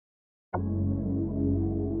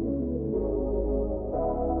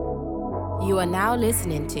You are now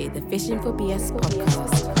listening to the Fishing for BS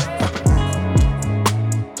podcast.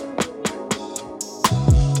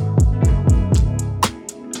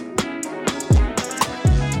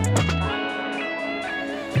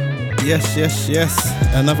 Yes.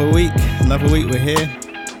 Another week we're here.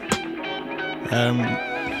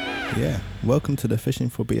 Welcome to the Fishing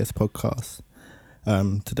for BS podcast.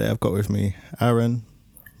 Today I've got with me Aaron.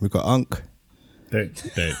 We've got Unk. Don't.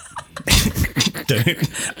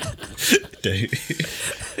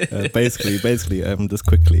 Basically, just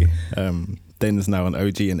quickly, Dana's now an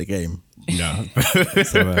OG in the game. No.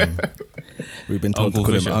 So we've been told Uncle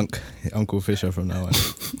to call Fisher. him Unk, Uncle Fisher from now on.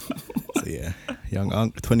 So yeah, young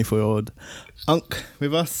Unk, 24-year-old Unk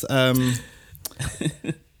with us.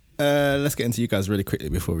 Let's get into you guys really quickly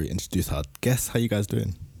before we introduce our guests. How you guys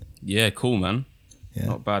doing? Yeah, cool, man. Yeah.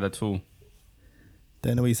 Not bad at all.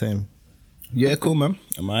 Dana, what are you saying? Yeah, cool, man.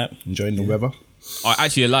 I'm alright. Enjoying the weather. I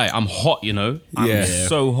actually lie. I'm hot, you know. I'm Yeah.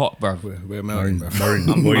 so hot, bruv. We're melting, bro. Boiling,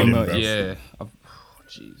 I'm- bruv. Yeah.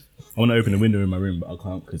 Jeez. I want to open the window in my room, but I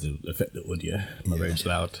can't because it'll affect the audio. My room's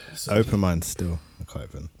loud. So. Open mind still. I can't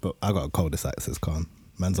even. But I got a cul-de-sac, so it's calm.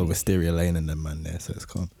 Man's on Wisteria Lane and then man there, so it's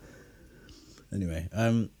calm. Anyway,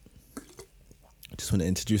 I just want to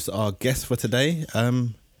introduce our guest for today,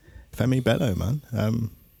 Femi Bello, man.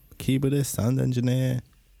 Keyboardist, sound engineer,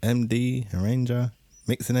 MD, arranger,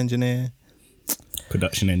 mixing engineer,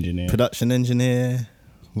 Production engineer. production engineer,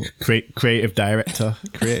 Creative director.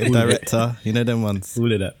 creative All of it. director. You know them ones. All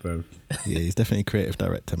of that, bro. Yeah, he's definitely creative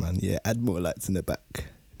director, man. Yeah, add more lights in the back.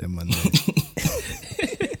 Them one.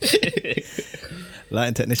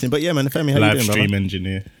 Lighting technician. But yeah, man, Femi, how Live you doing, stream brother?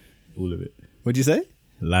 engineer. All of it. What'd you say?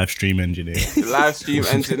 Live stream engineer. Live stream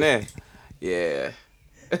engineer. Yeah.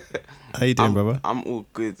 How you doing, brother? I'm all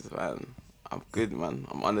good, man. I'm good, man.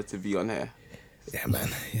 I'm honoured to be on here. Yeah, man.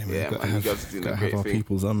 Yeah, We've got man, you guys are doing a gotta great have our thing.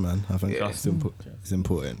 peoples on, man. I think Yeah. it's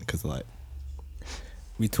important because, like,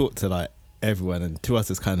 we talk to, like, everyone, and to us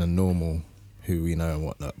it's kind of normal who we know and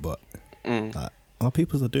whatnot, but, like, our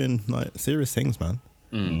peoples are doing, like, serious things, man.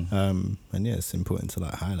 And yeah, it's important to,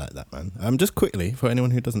 like, highlight that, man. Just quickly, for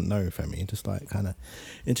anyone who doesn't know Femi, just, like, kind of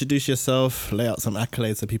introduce yourself, lay out some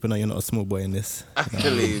accolades so people know you're not a small boy in this.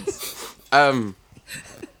 Accolades.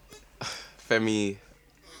 Femi,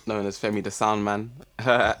 known as Femi the Sound Man.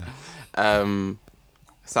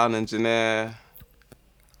 Sound engineer,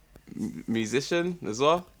 musician as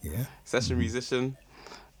well. Yeah. Session musician.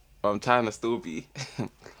 I'm trying to still be.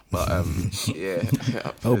 But yeah.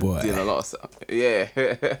 Oh, boy. Doing a lot of stuff. Yeah.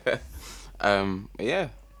 Yeah.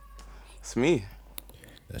 It's me.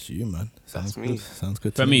 That's you, man. Sounds That's me. good. Sounds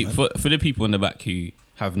good to For me, me, man. for the people in the back who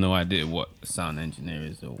have no idea what sound engineer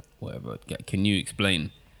is or whatever, can you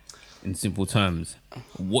explain in simple terms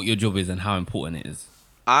what your job is and how important it is?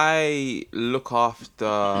 I look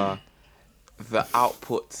after the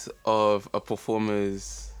output of a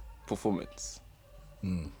performer's performance.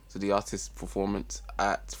 So the artist's performance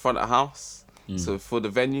at front of house. So for the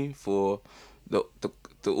venue, for the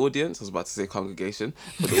audience, I was about to say congregation,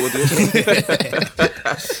 for the audience.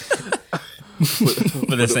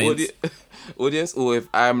 For the saints. Audience, or if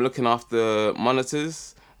I'm looking after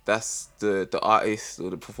monitors, that's the artist or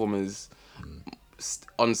the performers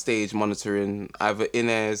on stage monitoring either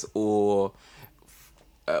in-ears or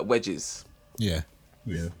wedges. Yeah.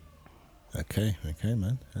 Yeah. Okay,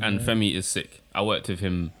 man. And Femi is sick. I worked with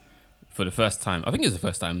him for the first time. I think it's the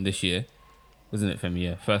first time this year. Wasn't it, Femi?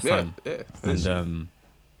 Yeah, first time. Yeah. And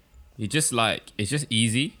you just like, it's just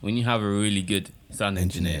easy when you have a really good sound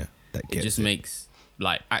engineer. that It gets just makes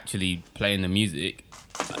like actually playing the music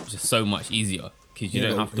like, just so much easier because you Yeah,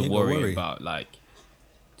 don't but have to you don't worry worry. about like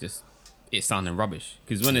just it sounding rubbish.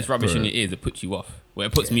 Because when it's rubbish in your ears, it puts you off. Well,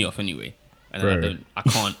 it puts me off anyway, and then Bro. I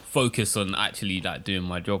can't focus on actually like doing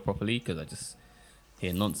my job properly because I just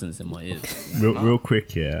hear nonsense in my ears. Real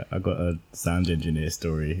quick, yeah. I got a sound engineer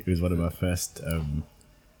story. It was one of my first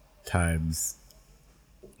times.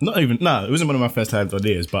 It wasn't one of my first times on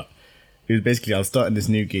ears, but it was basically I was starting this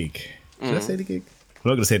new gig. Should I say the gig? I'm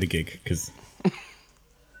not gonna say the gig because.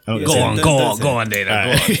 Go on, Dana. Go on.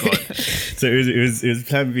 So it was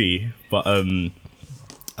Plan B, but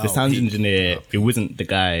the sound engineer, it wasn't the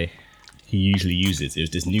guy he usually uses. It was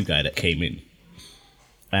this new guy that came in,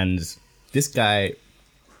 and this guy.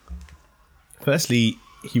 Firstly,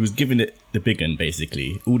 he was giving it the big one,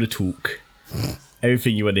 basically. All the talk,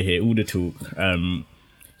 everything you want to hear, all the talk.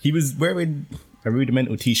 He was wearing a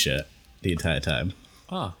rudimental t-shirt the entire time.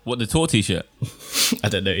 What, the tour t-shirt I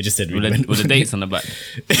don't know. It just said with rudimental. the dates on the back?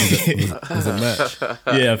 Was it merch?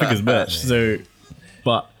 Yeah, I think it's merch.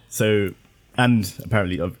 So And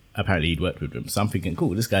apparently he'd worked with them. So I'm thinking, cool,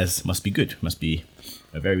 this guy must be good. Must be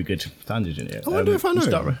a very good sound engineer. I wonder if I know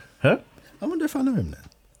him. Huh? I wonder if I know him then.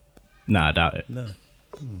 Nah, I doubt it. No.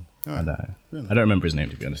 I doubt it. I don't remember his name,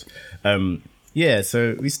 to be honest. Yeah,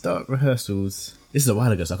 so we start rehearsals. This is a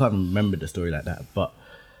while ago, so I can't remember the story like that. But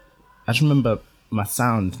I just remember my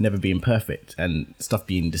sound never being perfect and stuff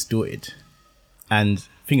being distorted. And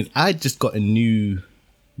the thing is, I just got a new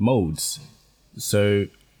modes. So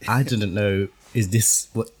I didn't know, is this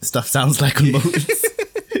what stuff sounds like on modes?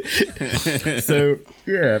 So,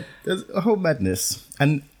 yeah, there's a whole madness.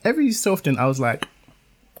 And every so often I was like,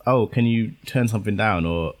 oh, can you turn something down?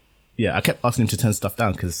 Or, yeah, I kept asking him to turn stuff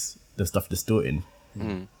down because the stuff distorting.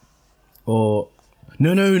 Or,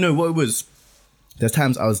 no, what it was, there's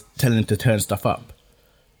times I was telling him to turn stuff up.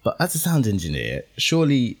 But as a sound engineer,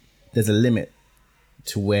 surely there's a limit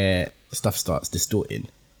to where stuff starts distorting.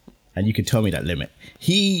 And you could tell me that limit.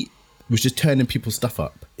 He was just turning people's stuff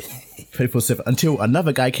up 24/7 until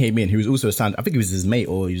another guy came in who was also a sound, I think he was his mate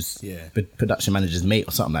or his production manager's mate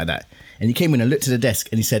or something like that. And he came in and looked at the desk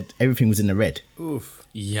and he said everything was in the red. Oof.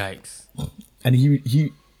 Yikes. And he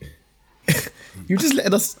you just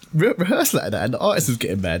letting us rehearse like that, and the artist was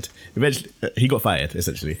getting mad. Eventually, he got fired,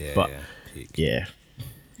 essentially.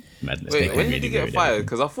 Madness. Wait, when did he get fired?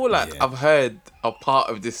 Because I feel like I've heard a part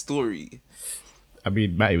of this story. I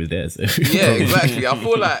mean, Matty was there, so. Yeah, exactly. I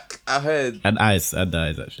feel like I heard. And Eyes,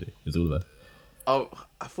 actually. It was all of us. Oh,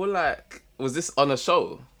 I feel like, was this on a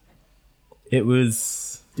show? It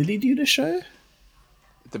was. Did he do the show?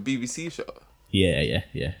 The BBC show? Yeah.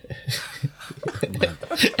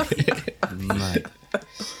 Mad.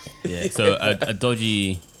 Yeah, so a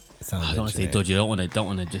dodgy. Sound I don't want to say engineer. dodgy. I don't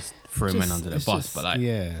want to just throw men under the It's bus, just- but like,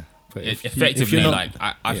 yeah. But effectively, you're not-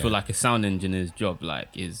 like I feel like a sound engineer's job like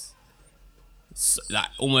is like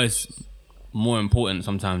almost more important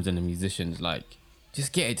sometimes than a musician's. Like,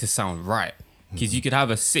 just get it to sound right, because you could have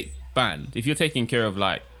a sick band if you're taking care of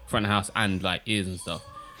like front of house and like ears and stuff.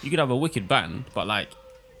 You could have a wicked band, but like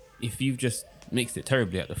if you've just mixed it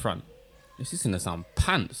terribly at the front, it's just gonna sound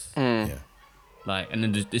pants. Yeah. Like, and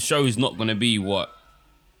then the show is not gonna be what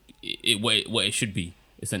it should be,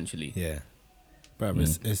 essentially. Yeah. Bro,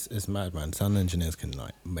 it's mad, man. Sound engineers can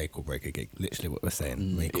like make or break a gig. Literally what we're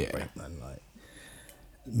saying, make or break, man. Like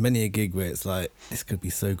many a gig where it's like, this could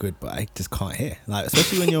be so good, but I just can't hear. Like,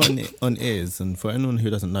 especially when you're on ears. And for anyone who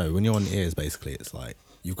doesn't know, when you're on ears, basically, it's like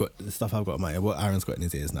you've got the stuff I've got in my ear. What Aaron's got in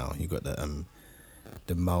his ears now. You've got the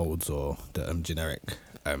molds or the generic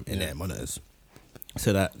in-ear monitors,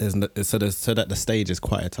 so that so that the stage is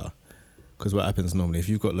quieter. Because what happens normally, if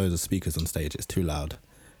you've got loads of speakers on stage, it's too loud,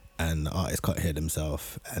 and the artist can't hear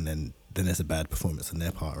themselves, and then it's a bad performance on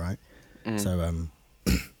their part, right? So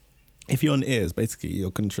if you're on ears, basically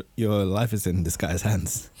your life is in this guy's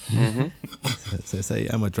hands. So say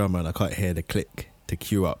I'm a drummer and I can't hear the click to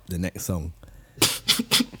cue up the next song.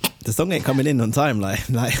 The song ain't coming in on time, like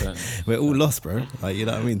we're all lost, bro. Like, you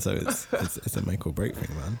know what I mean? So it's a make or break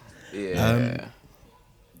thing, man. Yeah.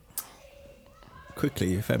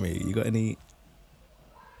 Quickly, Femi, you got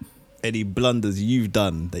any blunders you've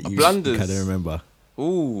done that you Blunders? kind of remember?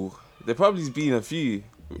 Ooh, there probably's been a few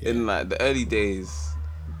in like the early days.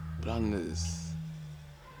 Blunders.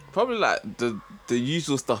 Probably like the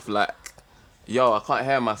usual stuff like, yo, I can't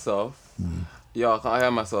hear myself. Yo, I can't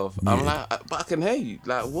hear myself. I'm like, but I can hear you.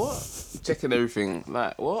 Like, what? Checking everything.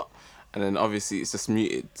 Like, what? And then obviously it's just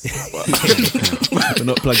muted. But, We're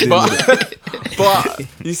not plugged in. but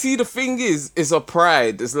you see, the thing is, it's a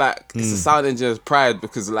pride. It's like, it's a sound engineer's pride,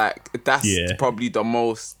 because like, that's probably the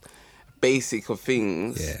most basic of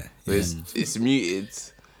things. Yeah. It's muted.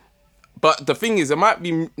 But the thing is, it might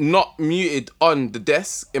be not muted on the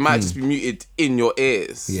desk. It might just be muted in your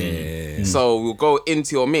ears. Yeah. So we'll go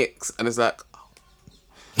into your mix, and it's like,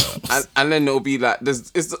 and then it'll be like,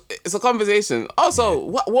 it's a conversation. Oh, so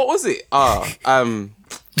what was it? The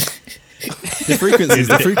frequencies,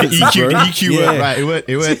 EQ, bro. EQ weren't right.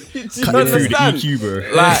 It weren't Do you cutting through the understand? EQ, bro.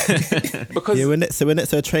 Like, because Yeah, we're next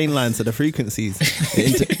to a train line, so the frequencies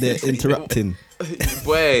they're interrupting.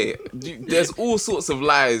 boy, there's all sorts of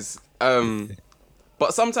lies.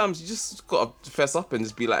 But sometimes you just gotta fess up and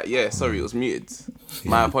just be like, yeah, sorry, it was muted.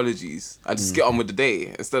 My apologies. I just get on with the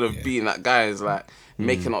day, instead of being that guy who's like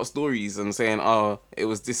making up stories and saying, oh, it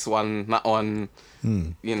was this one, that one.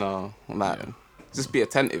 You know, like, just be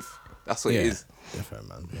attentive. That's what it is. Definitely,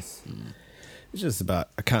 man. It's just about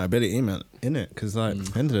accountability, man, innit? Because like, at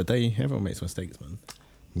the end of the day, everyone makes mistakes, man.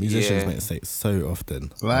 Musicians Yeah. make mistakes so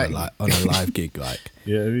often, Like- like on a live gig, like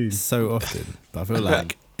Yeah, I mean, so often. But I feel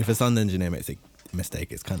like if a sound engineer makes a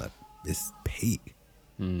mistake, it's peak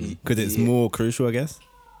because it's more crucial, I guess.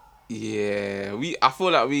 Yeah, I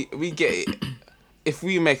feel like we get it. If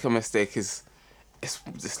we make a mistake, it's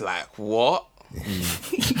just like, what?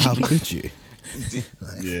 How could you?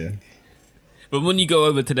 Yeah. But when you go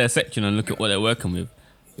over to their section and look at what they're working with,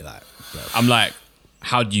 You're like, bro. I'm like,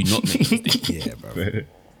 how do you not make a mistake? Yeah, bro.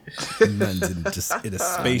 Man's in a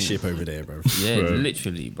spaceship over there, bro. Yeah, Bro.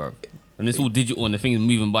 literally, bro. And it's all digital and the thing's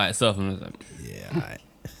moving by itself. And I was like, Yeah, alright.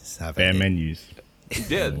 Let's have Bare it. menus.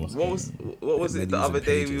 Yeah, what was it the Menus other and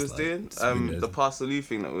day we pages, was like, doing? swingers. The Parsley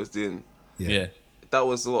thing that we was doing. yeah. That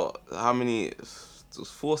was what? How many? It was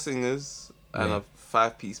 4 singers and Yeah. a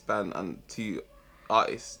 5-piece band and 2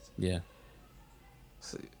 artists. Yeah.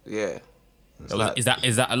 So, yeah. It's That was- like-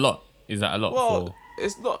 is that a lot? Is that a lot well, for?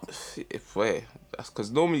 it's not. Wait, that's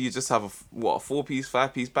because normally you just have a 4-piece,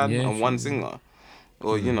 5-piece band Yeah, and one true. singer,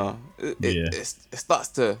 or you know, Yeah. it starts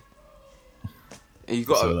to. You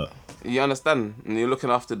That's a got lot. you understand, and you're looking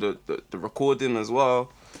after the recording as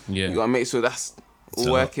well. Yeah. You gotta make sure that's It's all a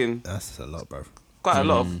lot. working. That's a lot, bro. Quite a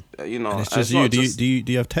lot of you know. And it's and just not you. just- Do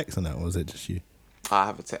you have text on that, or is it just you? I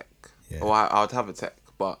have a tech. Yeah. Or I would have a tech,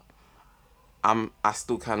 but I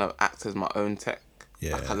still kind of act as my own tech.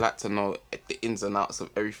 Yeah. Like I like to know the ins and outs of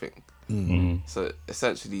everything. So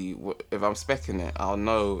essentially, if I'm speccing it, I'll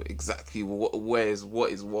know exactly what is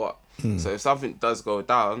what. So if something does go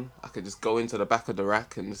down, I could just go into the back of the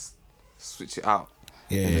rack and just switch it out.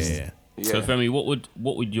 Yeah, yeah. Yeah. So Femi, what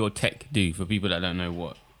would your tech do for people that don't know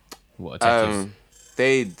what a tech is?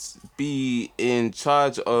 They'd be in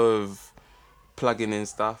charge of plugging in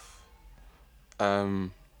stuff.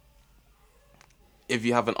 If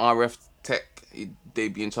you have an RF tech,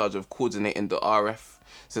 they'd be in charge of coordinating the RF.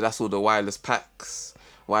 So that's all the wireless packs,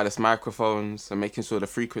 wireless microphones, and making sure the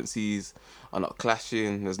frequencies are not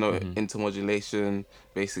clashing. There's no intermodulation.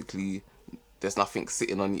 Basically, there's nothing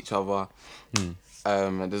sitting on each other.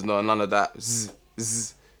 And there's none of that zzz,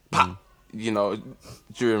 zzz, pop, you know,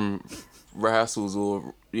 during rehearsals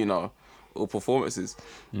or, you know, or performances.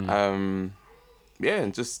 Yeah,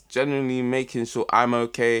 and just generally making sure I'm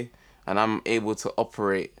okay and I'm able to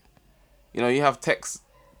operate. You know, you have techs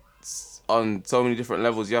on so many different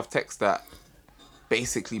levels. You have techs that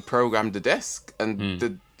basically program the desk and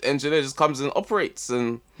the engineer just comes and operates,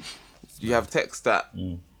 and you have techs that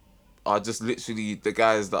are just literally the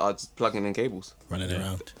guys that are just plugging in cables. Running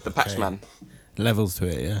around. The patch Okay. man. Levels to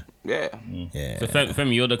it, yeah. Yeah. Yeah. So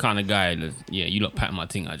Femi, you're the kind of guy that, yeah, you lot pat my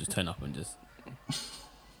thing, I just turn up and just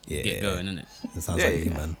Yeah. get going, innit? It sounds Yeah, like you,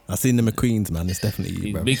 yeah. man. I've seen the McQueens, man. It's definitely you,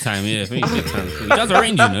 He's bro. big time, yeah. Femi's big time. He does a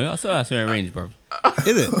range, you know. I saw a range, bro.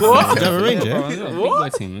 Is it? What? Do you have a range, Bro, yeah? he's got a big boy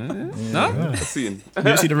team, man. No? I've seen. You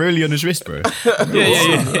didn't see the rollie on his wrist, bro?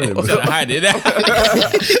 Yeah. Trying to hide it.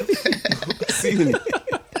 Seen.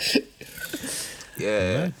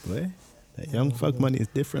 Yeah. Right, boy. That young fuck money is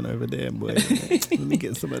different over there, boy. Let me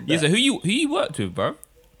get some of that. Yeah, so who you worked with, bro?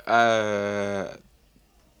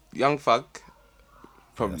 Young Thug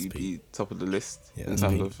probably that's be top of the list Yeah, in that's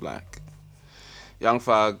terms Pete. of like Young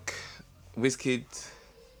Thug, Wizkid,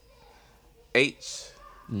 H,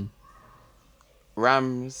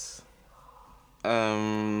 Rams.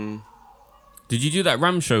 Did you do that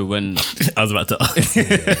Ram show when I was about to ask.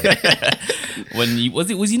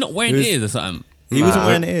 was he not wearing It was- ears or something? He wasn't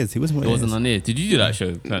wearing ears. He wasn't It wearing wasn't ears. on ears. Did you do that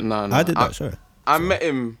show? No, I did that show. I met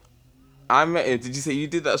him. Did you say you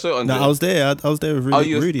did that show on? No, the- I was there. I was there with Rudy,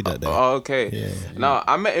 you was- Rudy that day. Oh, okay. Yeah. No,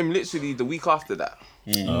 I met him literally the week after that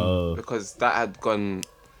Oh, because that had gone.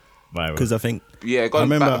 viral. Because I think Yeah, I gone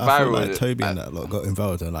remember back I feel viral. like Toby and that lot got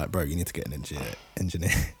involved and like, bro, you need to get an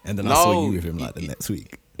engineer. And then I saw No, you with him like the next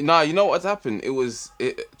week. Nah, you know what happened? It was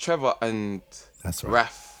Trevor and That's right.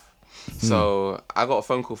 Raf. So I got a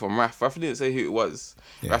phone call from Raf. Raf didn't say who it was.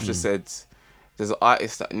 Yeah. Raf just said, "There's an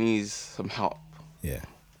artist that needs some help." Yeah.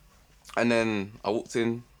 And then I walked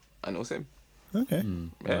in, and it was him. Okay.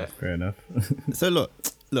 Yeah. Fair enough. So look,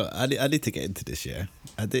 I need to get into this, yeah.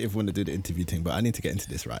 I didn't even want to do the interview thing, but I need to get into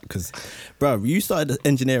this, right? Because, bro, you started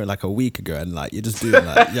engineering like a week ago, and like you're just doing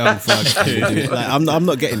like young fucks. Like, I'm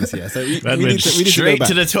not getting this here. So we Man need went to go straight back.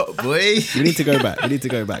 to the top, boy. We need to go back. We need to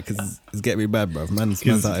go back because it's getting me bad, bro. Man's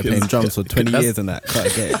started playing drums for 20 years and that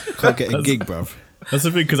can't get a gig, bro. That's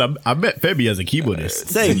the thing, because I met Femi as a keyboardist.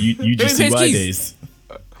 Same. You Femi UGCY plays days.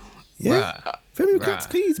 Yeah, Right. Femi cuts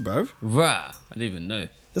keys, bro. Rah. I didn't even know.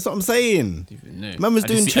 That's what I'm saying. No. Man was I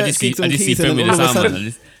doing just see- I church just see- gigs I on just see keys and Femi then the all of a Sound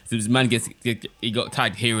Man. sudden- So this man he got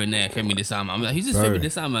tagged here and there. Femi the Sound Man. I'm like, who's this Bro. Femi the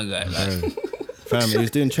Sound Man guy? Like, Fam, he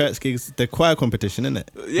was doing church gigs, the choir competition, innit?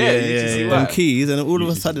 Yeah, you just see On that. keys, and all of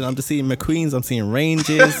a sudden I'm just seeing McQueens, I'm seeing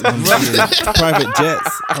Ranges, I'm seeing private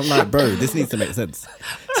jets. I'm like, bro, this needs to make sense.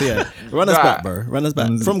 So yeah, run us Right. back, bro. Run us back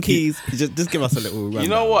from keys. Just give us a little. You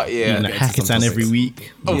know what? Yeah. Even a hackathon every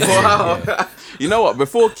week. Oh, wow. You know what?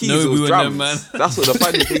 Before keys, No, it we was were drums. them, man. That's what the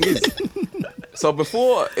funny thing is. So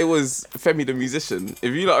before it was Femi the musician.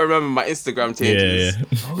 If you don't remember my Instagram changes,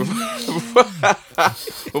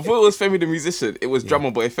 before it was Femi the musician, it was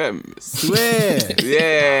Drummer Boy Fem. Swear.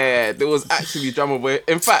 Yeah, there was actually Drummer Boy.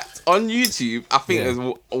 In fact, on YouTube, I think there's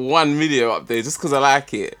one video up there just because I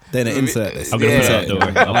like it. Then insert this. I'm gonna put it up, Don't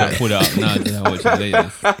worry, I'm gonna pull it up now. Then I'll watch it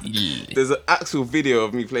later. Yeah. There's an actual video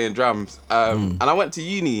of me playing drums, and I went to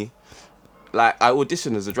uni. Like I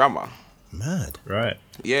auditioned as a drummer. Mad. Right.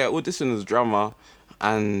 Yeah, auditioned as a drummer,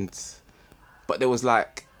 but there was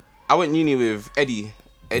like, I went uni with Eddie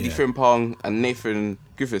Frimpong and Nathan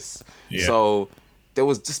Griffiths. Yeah. So there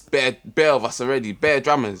was just bare of us already, bare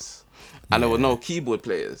drummers, and there were no keyboard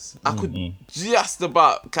players. I could just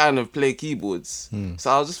about kind of play keyboards.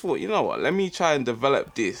 So I just thought, you know what, let me try and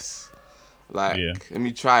develop this. Like, let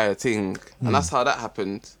me try a thing, and that's how that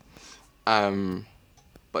happened.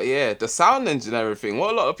 But yeah, the sound engineering thing,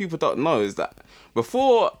 what a lot of people don't know is that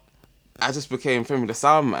before I just became Femi the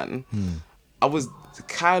Sound Man, I was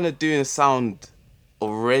kind of doing sound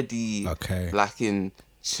already, like in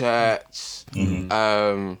church.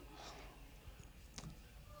 And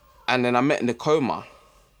then I met Nakoma.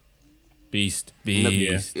 Beast.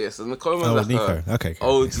 Yes, so Nakoma's Oh, like Nico. a Okay.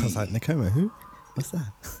 OG. I was like, Nakoma, who? What's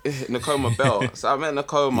that? Nakoma Bell. So I met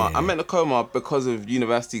Nakoma. I met Nakoma because of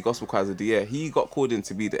University Gospel Choirs of the Year. He got called in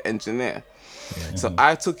to be the engineer. So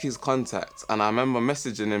I took his contact, and I remember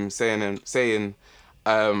messaging him saying,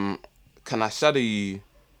 can I shadow you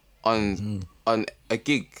on a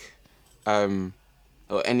gig, or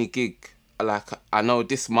any gig? Like, I know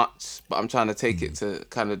this much, but I'm trying to take it to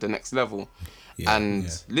kind of the next level.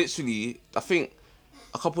 Literally, I think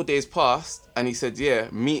a couple of days passed, and he said, yeah,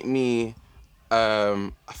 meet me.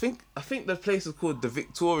 I think the place is called the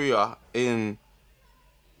Victoria in.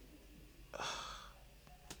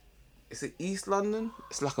 Is it East London?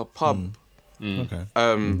 It's like a pub. Okay.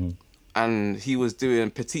 And he was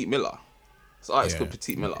doing Petite Miller. So it's called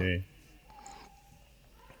Petite Miller. Okay.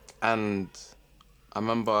 And I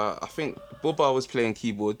remember, I think Bubba was playing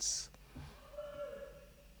keyboards.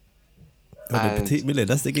 Oh, the Petite Miller,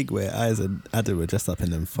 that's the gig where Eyes and Adam were dressed up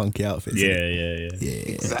in them funky outfits. Yeah.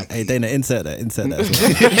 Exactly. Hey, Dana, insert that as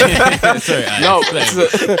well. Sorry, No,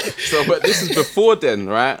 so but this is before then,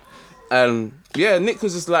 right? And yeah, Nick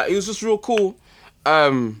was just like, he was just real cool.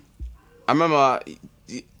 I remember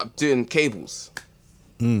doing cables.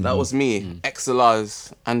 That was me,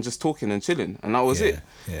 XLRs, and just talking and chilling, and that was it.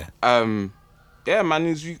 Yeah,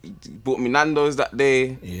 man, he bought me Nando's that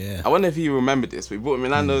day. Yeah. I wonder if he remembered this, but he bought me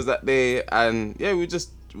Nando's that day, and yeah, we were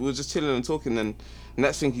just chilling and talking. And the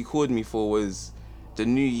next thing he called me for was the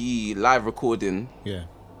New Year live recording. Yeah.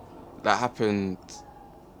 That happened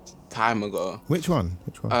time ago. Which one?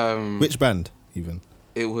 Which band, even?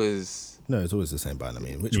 It was. No, it's always the same band. I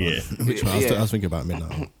mean, which Yeah. one? Which one? I was thinking about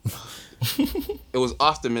Midnight. It was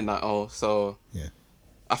after Midnight Oil, so Yeah.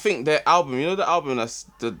 I think their album. You know the album that's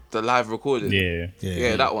the live recording.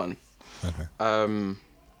 Yeah. That one. Okay. And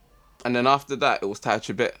then after that, it was Ty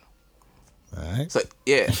Tribbett. Alright. So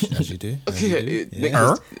yeah. As you do.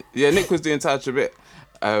 Nick was doing Ty Tribbett.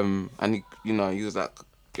 And he was like,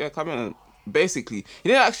 yeah, come in. And basically, he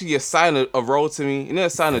didn't actually assign a role to me. He didn't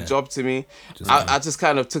assign a job to me. I just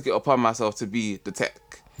kind of took it upon myself to be the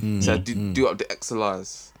tech. So I do up the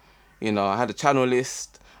XLRs. You know, I had a channel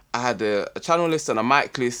list. I had a channel list and a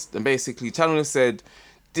mic list. And basically, channel list said,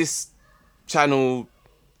 this channel,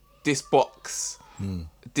 this box,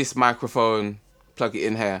 this microphone, plug it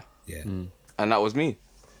in here. Yeah. And that was me.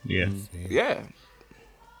 Yeah. Yeah.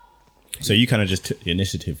 So you kind of just took the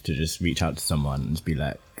initiative to just reach out to someone and just be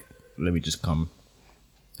like, let me just come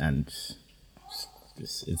and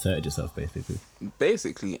just insert yourself, basically.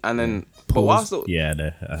 Basically. And then, but whilst Yeah,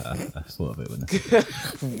 no, I thought of it when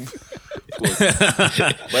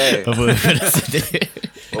Wait. But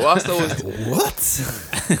whilst I was What?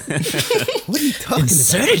 What are you talking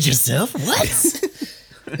inserted yourself? What?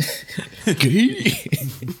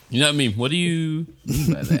 You know what I mean? What do you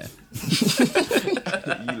mean by that?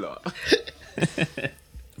 you lot.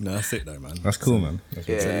 No, that's it though, man. That's cool, man.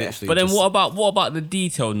 Yeah. But then what about the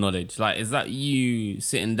detailed knowledge? Like, is that you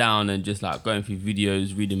sitting down and just like going through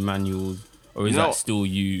videos, reading manuals, or is that still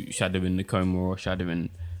you shadowing Nakoma or shadowing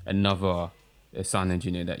another sound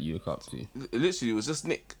engineer that you look up to? Literally, it was just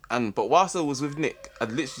Nick. But whilst I was with Nick,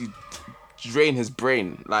 I'd literally drain his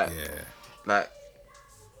brain. Like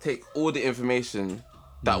take all the information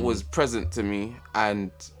that was present to me and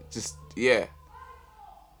just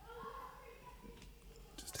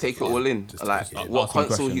take it all in. Just Like take it in. what Asking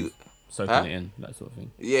console questions, soaking Huh? it in, that sort of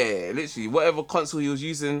thing. Yeah, literally, whatever console he was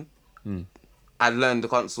using, I learned the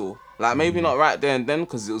console. Like maybe not right there and then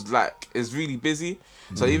because it was like it's really busy.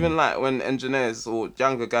 So even like when engineers or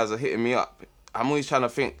younger guys are hitting me up, I'm always trying to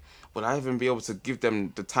think, will I even be able to give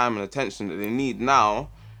them the time and attention that they need now?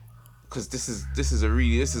 Because this is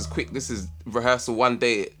quick. This is rehearsal one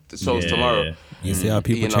day. The show's tomorrow. You see how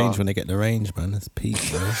people You know. change when they get the range, man. It's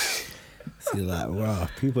peak, man. So you're like, wow,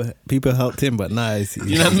 people helped him, but nah, You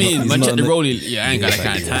know what I mean? Man, check the role. Yeah, I ain't got that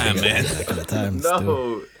kind of time, man. That kind of time. Still.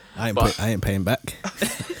 No, I ain't paying back.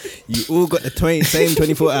 You all got the same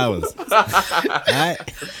 24 hours. Alright?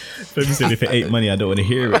 Maybe said if it ain't money, I don't want to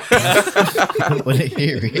hear it. I don't want to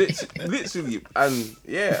hear it. literally, and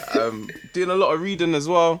yeah, doing a lot of reading as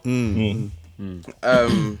well.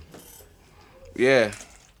 Yeah.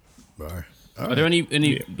 Bro. Are there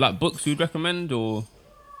any like books you'd recommend, or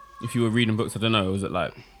if you were reading books, I don't know, was it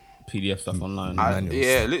like PDF stuff online?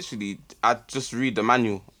 Yeah, literally, I'd just read the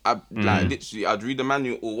manual. Like literally, I'd read the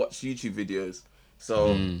manual or watch YouTube videos.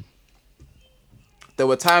 So there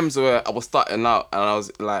were times where I was starting out and I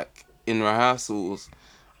was like in rehearsals,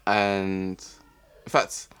 and in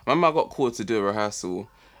fact, I remember I got called to do a rehearsal,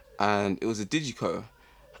 and it was a Digico,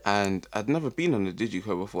 and I'd never been on a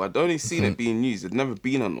Digico before. I'd only seen it being used. I'd never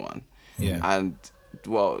been on one. Yeah. And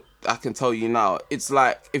well, I can tell you now, it's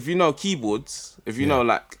like if you know keyboards, if you know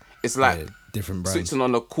like it's like Yeah, different brands. switching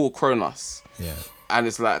on the cool Kronos, Yeah. and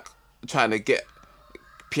it's like trying to get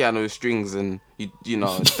piano strings, and you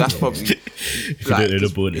know that's probably If you don't know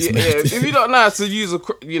the board, it's yeah, if you don't know how to use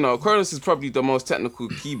Kronos is probably the most technical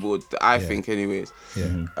keyboard that I think, anyways.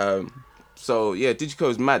 Yeah. So yeah, Digico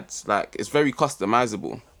is mad. Like it's very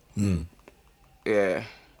customizable. Yeah.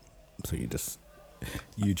 So you just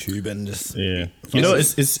YouTube and just Yeah, you know,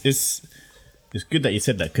 it's good that you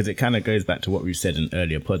said that because it kind of goes back to what we've said in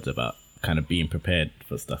earlier pods about kind of being prepared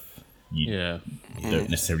for stuff you don't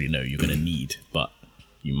necessarily know you're gonna need, but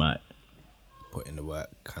you might. put in the work,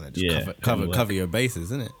 kind of just work. cover your bases,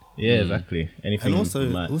 isn't it? Yeah, exactly. Anything And you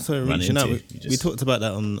might also run reaching out. into, We you just- talked about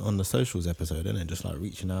that on the socials episode, innit? Just like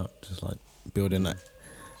reaching out, just like building that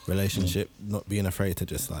relationship, not being afraid to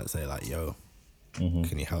just like say like, yo,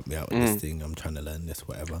 can you help me out with this thing? I'm trying to learn this,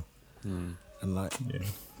 whatever. And like,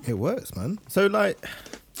 it works, man. So like,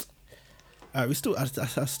 I still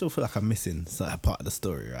feel like I'm missing a part of the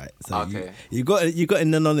story, right? So Okay. you got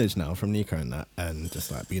in the knowledge now from Nico and that, and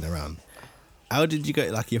just like being around. How did you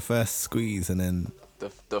get like your first squeeze and then?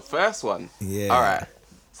 The first one. Yeah. All right.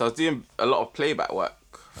 So I was doing a lot of playback work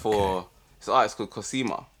for this artist called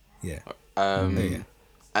Cosima. Yeah.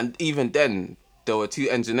 And even then, there were two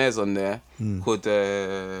engineers on there called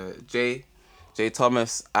Jay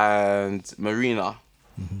Thomas and Marina.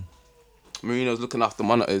 Marina was looking after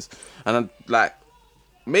monitors, and I'm like,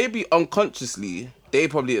 maybe unconsciously they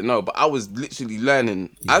probably didn't know, but I was literally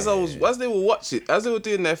learning as they were watching, as they were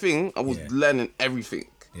doing their thing. I was learning everything.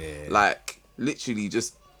 Yeah. Like literally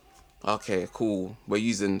just okay, cool. We're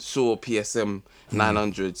using Shure PSM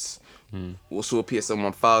 900s or Shure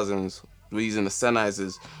PSM 1000s. We're using the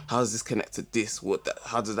Sennheisers. How does this connect to this?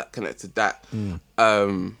 How does that connect to that?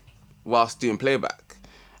 Whilst doing playback,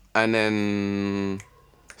 and then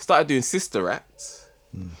started doing Sister Act.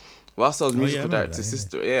 Whilst I was musical director to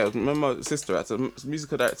Sister, remember Sister Act? I was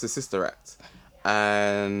musical director to Sister Act,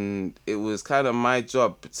 and it was kind of my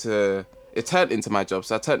job to. It turned into my job,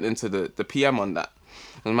 so I turned into the PM on that.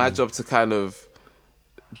 And my job to kind of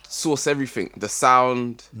source everything, the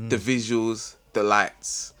sound, the visuals, the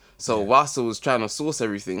lights. So whilst I was trying to source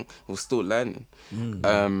everything, I was still learning.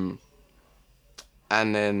 And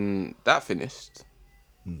then that finished.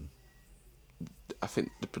 I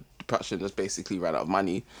think the production just basically ran out of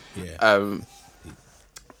money. Yeah.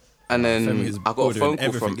 And then Femi's I got a phone call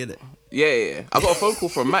everything, from get it? Yeah. I got a phone call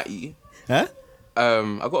from Matty. Huh?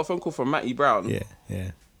 I got a phone call from Matty Brown.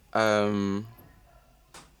 Yeah. And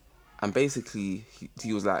basically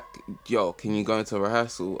he was like, "Yo, can you go into a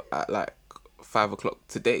rehearsal at like 5 o'clock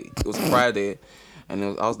today?" It was Friday, and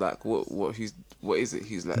I was like, "What is it?"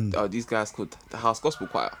 He's like, "Oh, these guys called the House Gospel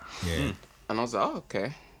Choir." Yeah. And I was like, "Oh,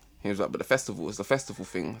 okay." He was like, "But the festival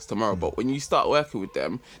thing. It's tomorrow. But when you start working with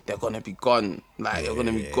them, they're gonna be gone. Like they're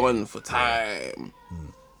gonna be gone for time."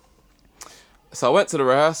 So I went to the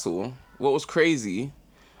rehearsal. What was crazy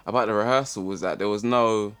about the rehearsal was that there was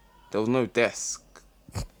no desk.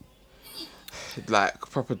 Like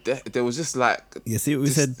proper there was just like You see what we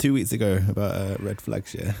said 2 weeks ago about red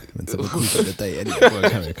flags, yeah? When someone calls on the date. Anyway,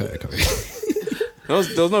 come on.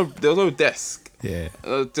 there was no desk. Yeah.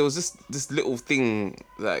 There was just this little thing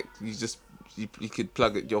like you could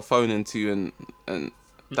plug your phone into, and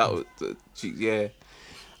that was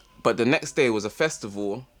But the next day was a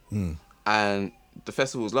festival, and the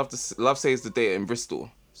festival was Love Saves the Day in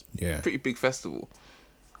Bristol. Yeah. Pretty big festival.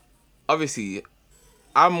 Obviously,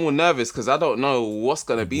 I'm more nervous because I don't know what's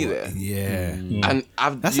gonna be there, Yeah. and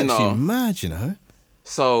I've That's you actually know. mad, you know.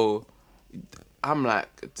 So I'm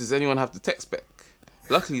like, does anyone have the tech spec?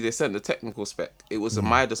 Luckily, they sent the technical spec. It was a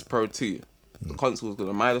Midas Pro 2. The console was called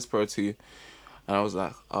a Midas Pro 2. And I was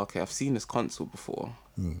like, okay, I've seen this console before.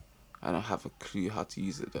 I don't have a clue how to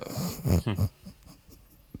use it though.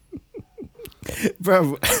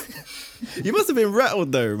 Bro, you must have been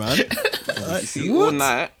rattled though, man. You see, all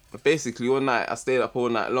night, I stayed up all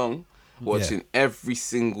night long watching Yeah. every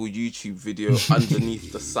single YouTube video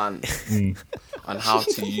underneath the sun on how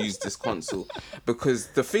to use this console. Because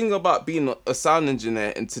the thing about being a sound engineer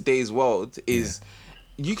in today's world is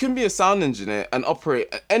you can be a sound engineer and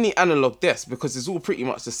operate any analog desk because it's all pretty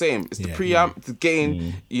much the same. It's the preamp, the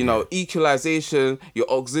gain, you know, equalization, your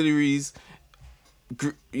auxiliaries,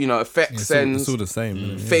 effect sends, It's all the same.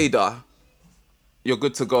 Isn't it? fader. You're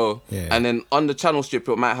good to go. Yeah. And then on the channel strip,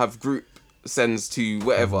 it might have group sends to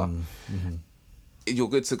whatever. You're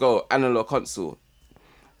good to go. Analog console.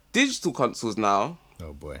 Digital consoles now,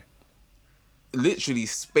 Oh boy. literally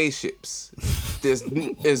spaceships. There's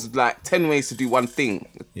like 10 ways to do one thing.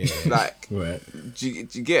 Yeah. Like, Right. do you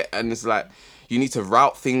get? And it's like, you need to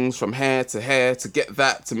route things from hair to hair to get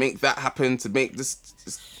that, to make that happen, to make this.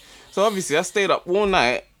 So obviously, I stayed up all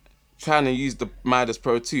night trying to use the Midas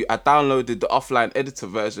Pro 2. I downloaded the offline editor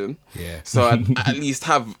version. Yeah. So I at least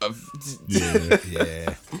have a...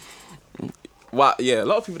 Yeah. Wow, yeah, a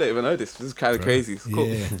lot of people don't even know this. This is kind of crazy. It's cool.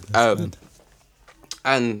 Yeah, that's mad.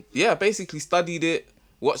 And yeah, basically studied it,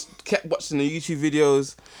 kept watching the YouTube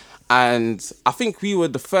videos, and I think we were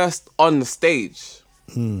the first on the stage.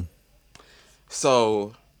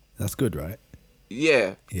 So That's good, right?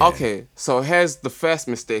 yeah. Yeah. Okay, so here's the first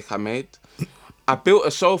mistake I made. I built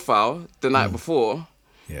a show file the night before,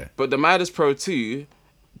 Yeah. but the Midas Pro 2,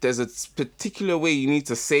 there's a particular way you need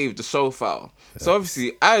to save the show file. So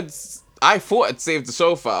obviously, I thought I'd saved the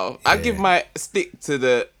show file. I give my stick to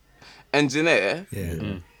the engineer,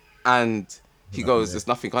 Yeah. and he goes, "There's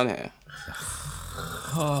nothing on here."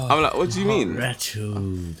 I'm like, "What do you mean?"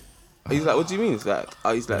 Rattled. He's like, "What do you mean?" He's like,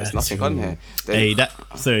 "There's nothing on here." Then, Hey,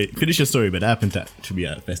 sorry, finish your story, but that happened to be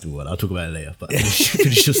at a festival. I'll talk about it later, but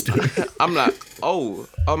finish your story. I'm like, "Oh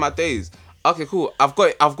my days." Okay, cool. I've got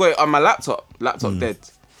it on my laptop. Laptop dead.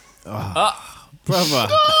 Brother.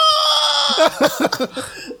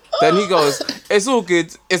 Then he goes, "It's all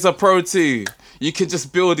good. It's a Pro 2. You can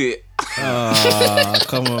just build it."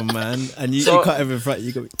 Come on, man. And you can't even front.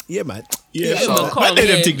 You go, yeah, man. Yeah, so- man, do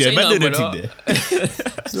them thing there. Man, do them thing there.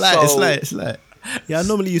 It's like. Yeah, I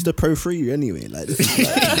normally use the Pro 3 anyway. Like, this is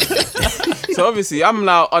like, So obviously, I'm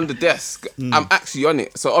now on the desk. I'm actually on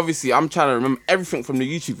it. So obviously, I'm trying to remember everything from the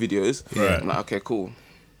YouTube videos. Right. I'm like, okay, cool.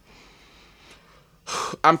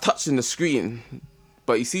 I'm touching the screen,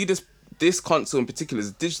 but you see this console in particular is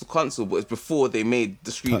a digital console, but it's before they made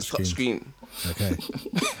the screen touch screen. okay.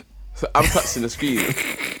 So I'm touching the screen,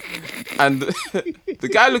 and the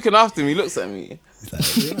guy looking after me looks at me.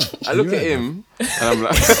 He's like, I look at him, and I'm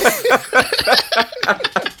like,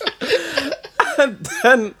 and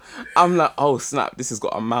then I'm like, oh snap, this has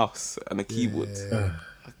got a mouse and a keyboard.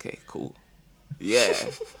 Okay, cool. Yeah.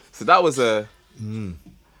 So that was that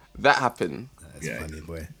happened. That's funny,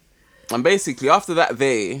 boy. And basically, after that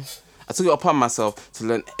day, I took it upon myself to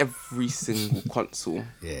learn every single console.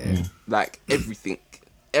 Yeah. Like everything.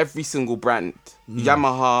 Every single brand.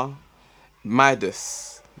 Yamaha,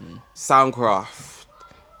 Midas, Soundcraft,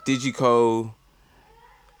 Digico,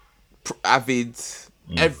 Avid,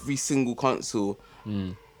 every single console.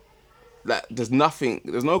 Like there's no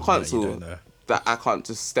console don't know. that I can't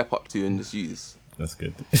just step up to and just use. That's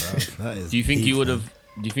good. That is Do you think deep, you would man. have?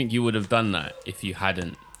 Do you think you would have done that if you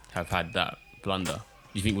hadn't have had that blunder?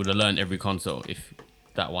 Do you think you would have learned every console if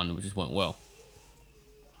that one just went well?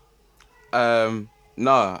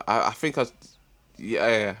 No, I think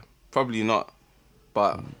yeah, probably not.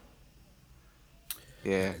 But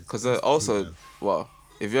yeah, because also, well,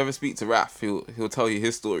 if you ever speak to Raph, he'll tell you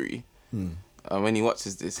his story. When he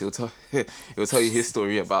watches this, he'll tell you his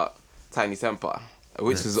story about Tiny Temper,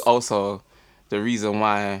 which is also the reason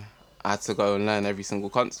why I had to go and learn every single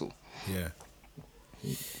console. Yeah.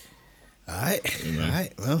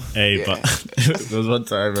 Alright, well. Hey, Yeah. but there was one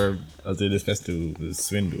time I was doing this festival with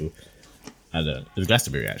Swindle, and it was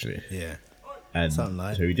Glastonbury actually. Yeah. And Something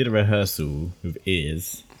like. so we did a rehearsal with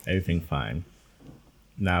ears, everything fine.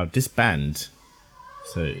 Now this band,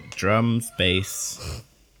 so drums, bass,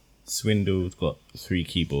 Swindle's got 3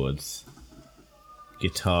 keyboards,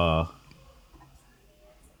 guitar,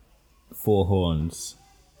 4 horns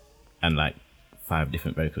and like 5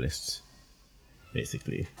 different vocalists,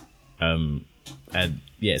 basically. And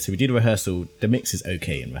yeah, so we did a rehearsal. The mix is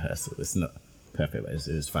okay in rehearsal. It's not perfect, but it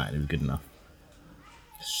was fine. It was good enough.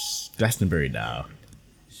 Glastonbury now,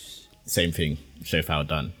 same thing. So far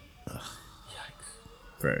done.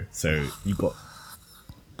 Bro, so you got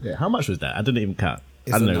how much was that? I didn't even count.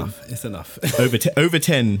 It's I don't enough. It's enough. know. Over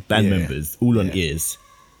 10 band Yeah. members, all on Yeah. ears,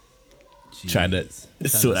 trying to Jeez.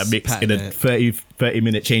 sort that mix in a Pattern it.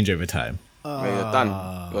 30-minute changeover time. Mate, you're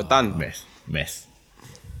done. You're done. Mess.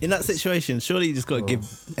 In that situation, surely you just got to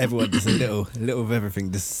give everyone just a little of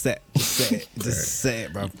everything. Just set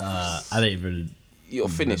it, bro. I don't even You're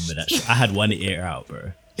finished. remember that shit. I had one ear out,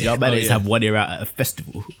 bro. Y'all managed to have one ear out at a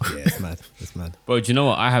festival. Yeah, it's mad. It's mad. Bro, do you know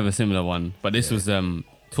what? I have a similar one, but this was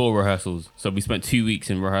tour rehearsals. So we spent 2 weeks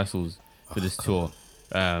in rehearsals for this tour.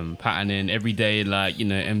 Patterning every day, like, you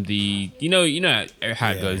know, MD, you know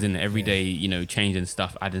how it goes in every day, you know, changing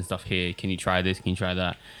stuff, adding stuff here. Can you try this? Can you try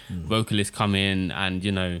that? Vocalists come in and,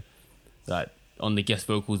 you know, like on the guest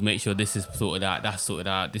vocals, make sure this is sorted out, that's sorted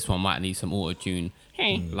out. This one might need some auto tune.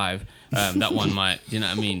 Hey, live. That one might, you know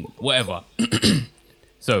what I mean? Whatever.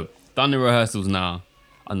 So, done the rehearsals now.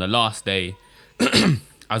 On the last day,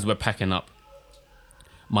 as we're packing up,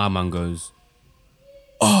 my man goes,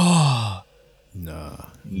 Nah.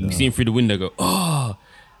 you see him through the window go, oh.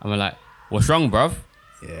 And we're like, what's wrong, bruv?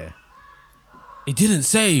 Yeah. It didn't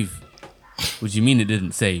save. What do you mean it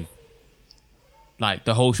didn't save? Like,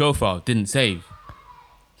 the whole show file didn't save.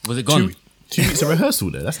 Was it gone? 2 weeks of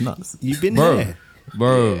rehearsal there. That's nuts. You've been Bro. here.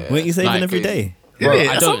 Bro. Weren't you saving Like, every day? Bro, Yeah, I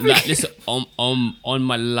that's don't what like listen on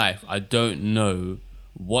my life. I don't know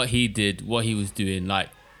what he did, what he was doing. Like,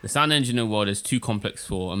 the sound engineer world is too complex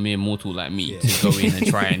for a mere mortal like me to go in and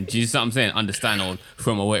try and, do you see what I'm saying? Understand or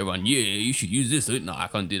from a way around. Yeah, you should use this. No, I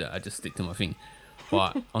can't do that. I just stick to my thing.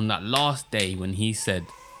 But on that last day when he said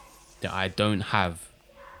that I don't have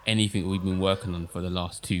anything we've been working on for the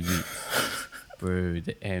last 2 weeks, bro,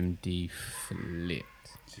 the MD flipped.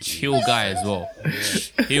 Chill guy as well.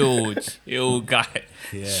 Chill guy.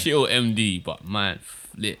 Chill MD, but man,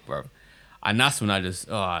 flip, bro. And that's when I just,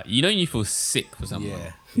 you know, you feel sick for something.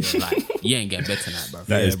 Yeah. Like, you ain't getting better than that, bro.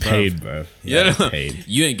 That is bro. pain, bro. You know? Pain.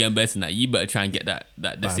 You ain't getting better than that. You better try and get that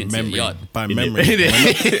this into your yard. By memory.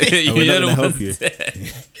 You we're not know gonna what help you.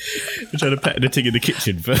 I'm trying to pattern the thing in the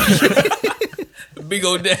kitchen first. Big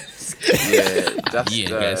old desk. Yeah, that's You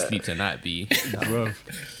ain't gonna sleep tonight, B. Bro,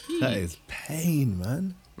 that is pain,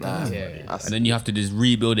 man. that's- And then you have to just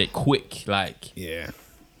rebuild it quick, like Yeah.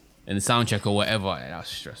 in the sound check or whatever. That's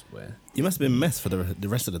stressful. Yeah. You must have been messed for the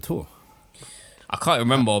rest of the tour. I can't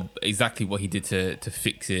remember exactly what he did to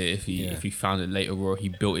fix it. If he found it later or he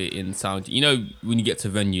built it in sound. You know, when you get to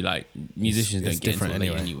venue, like musicians It's don't get into it different late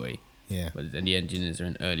anyway. anyway. Yeah. But then the engineers are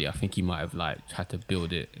in early. I think he might have like had to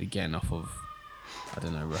build it again off of, I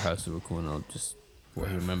don't know, rehearsal recording or just what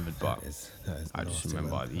he remembered. But That is I just nasty,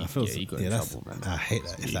 remember man. he, I feel he got yeah, in that's- trouble, man. I hate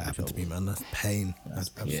that. If He that got in happened to me, trouble. man, that's pain. That's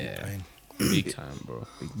absolute Yeah. pain. Big time, bro.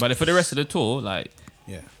 But for the rest of the tour, like,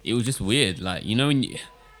 Yeah. it was just weird. Like, you know, when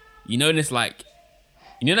you know this, like,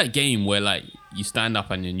 you know that game where like you stand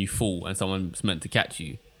up and then you fall and someone's meant to catch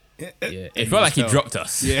you. Yeah, it felt like he dropped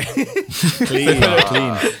us. Yeah. clean.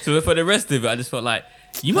 So for the rest of it, I just felt like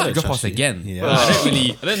you might don't drop trust us you. again. Yeah. But I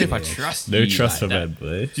don't know if I trust you. No trust like for that. men,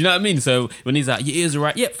 boy. Do you know what I mean? So when he's like, your ears are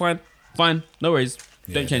right, yep, fine, no worries.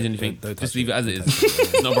 Don't change don't- anything. don't Just touch leave it it. as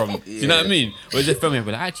it is. No problem. Do you know what I mean? Or is it Femi? I'll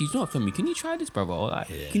be like, actually, it's not Femi. Can you try this, brother? Or like,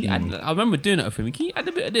 can you add, I remember doing it for Femi. Can you add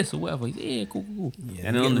a bit of this or whatever? He's yeah, cool.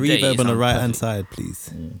 And then on the day, reverb it on the sounds right hand perfect. side, please.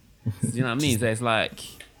 Do you know what I mean? So it's like,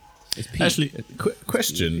 it's peak. Actually,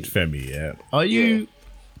 question, Femi. Yeah, are you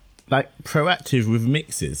like proactive with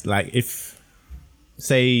mixes? Like, if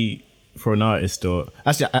say for an artist, or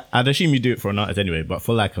actually, I'd assume you do it for an artist anyway. But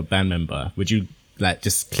for like a band member, would you like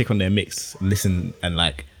just click on their mix, listen, and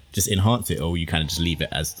like just enhance it, or you kind of just leave it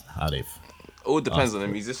as how they've? all depends on the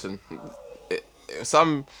musician.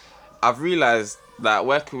 I've realized that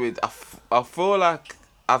working with, I feel like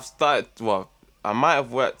I've started. Well, I might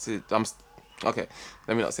have worked with. Okay.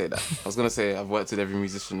 Let me not say that. I was gonna say I've worked with every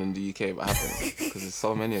musician in the UK, but I haven't because there's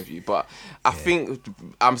so many of you. But I think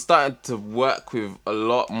I'm starting to work with a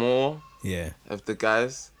lot more Yeah. of the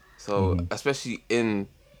guys. So especially in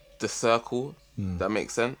the circle, that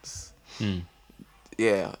makes sense.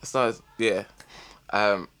 Yeah,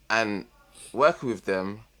 and working with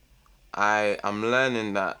them, I'm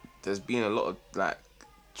learning that there's been a lot of like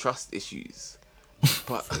trust issues.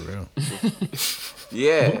 But Real.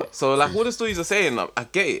 yeah, so like all the stories are saying, like, I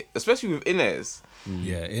get it, especially with Inez.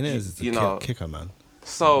 Yeah, Inez is You a know- kicker, man.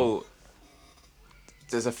 So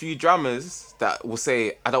there's a few drummers that will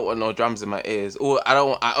say, I don't want no drums in my ears, or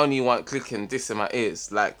I only want clicking this in my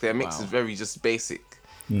ears. Like their mix is very just basic,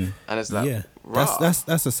 and it's like, yeah, rah.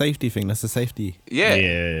 that's a safety thing. That's a safety.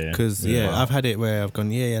 Yeah. Because I've had it where I've gone,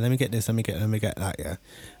 let me get this, let me get that, and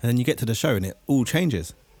then you get to the show and it all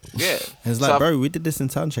changes. Yeah. And it's like, bro, we did this in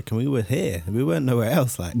soundcheck and we were here, we weren't nowhere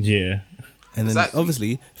else. Like, Yeah. and then Exactly.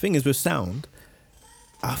 obviously, thing is with sound,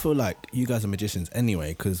 I feel like you guys are magicians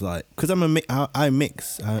anyway, because I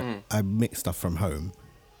mix stuff from home,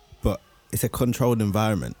 but it's a controlled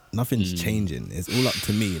environment. Nothing's changing. It's all up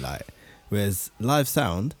to me. Like, whereas live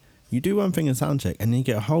sound, you do one thing in soundcheck and then you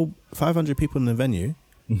get a whole 500 people in the venue.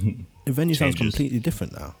 The venue sounds Changes. completely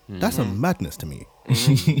different now. That's a madness to me.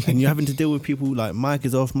 And you're having to deal with people like mic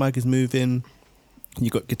is off, mic is moving. You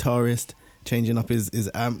got guitarist changing up his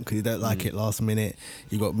amp because he don't like it last minute.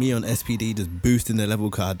 You got me on SPD just boosting the level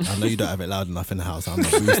card. I know you don't have it loud enough in the house. I'm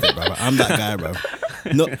gonna boost it, bro. I'm that guy, bro.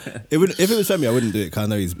 No, if it was for me, I wouldn't do it because I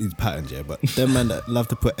know he's patterned, yeah. But them man that love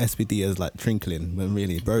to put SPD as like trinkling when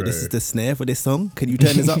really, bro, this is the snare for this song. Can you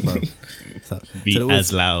turn this up, bro? Be so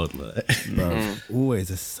as loud. bro. Always,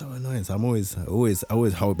 it's so annoying. So I always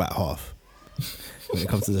hold back half when it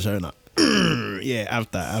comes to the show. Now, have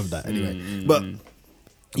that. Anyway, but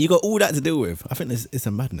you got all that to deal with. I think it's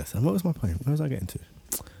a madness. And what was my point? Where was I getting to?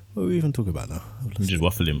 What were we even talking about now? I'm just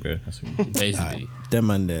waffling, bro. That's what Basically. Them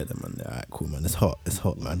man there. Alright, cool, man. It's hot,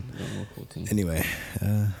 man. Anyway,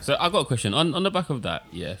 So I got a question on the back of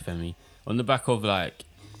that, Femi. On the back of like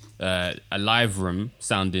a live room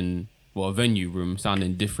sounding, well, a venue room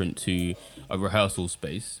sounding different to a rehearsal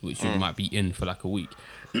space, which you might be in for like a week.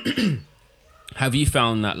 Have you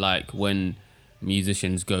found that like when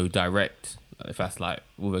musicians go direct, if that's like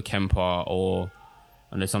with a Kemper, or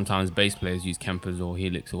I know sometimes bass players use Kempers or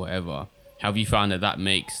Helix or whatever, have you found that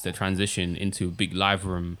makes the transition into a big live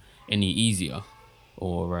room any easier,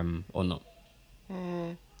 or not?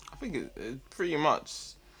 I think it pretty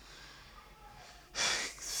much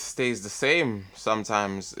stays the same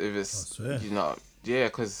sometimes if it's,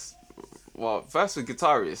 because, well, first with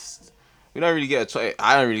guitarists, we don't really get a choice.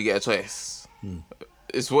 I don't really get a choice.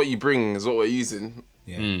 It's what you bring is what we're using.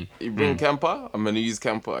 You bring Kemper, I'm going to use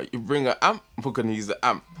Kemper. You bring an amp, we're going to use the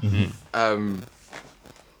amp.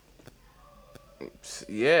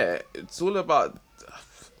 It's all about...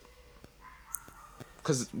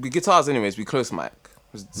 Because with guitars anyways, we close mic.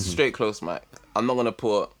 It's straight close mic. I'm going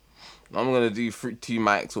to do two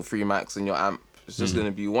mics or three mics in your amp. It's just going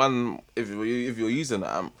to be one. If you're using the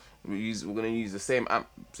amp, we're going to use the same amp,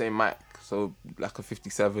 same mic. So like a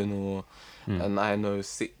 57 or a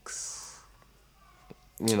 906.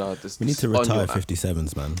 You know, we need to retire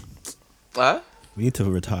 57s, man. Huh? We need to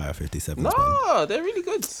retire 57s, man. No, they're really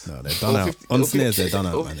good. No, they're done out. On snares, they're done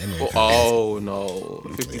out, man. Anyway, oh, no.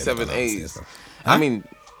 57As. I mean,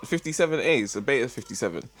 57As, a beta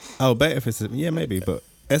 57. Oh, beta 57. Yeah, maybe, but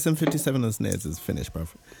SM57 on snares is finished, bro.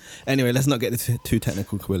 Anyway, let's not get too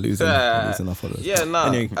technical because we're losing our followers. Yeah, nah.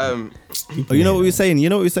 Anyway, you know what we were saying?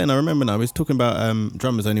 I remember now. We was talking about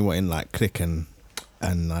drummers only wanting like click and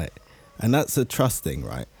like, and that's a trust thing,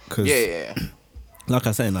 right? Cause, like I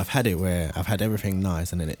was saying, I've had it where I've had everything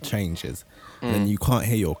nice and then it changes. And then you can't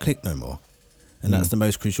hear your click no more. And that's the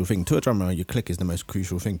most crucial thing. To a drummer, your click is the most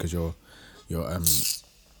crucial thing because you're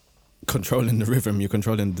controlling the rhythm, you're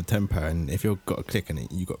controlling the tempo, and if you've got a click and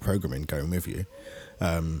you got programming going with you,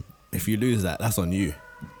 if you lose that, that's on you.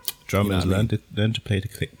 Drummers, learn to play the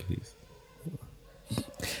click, please.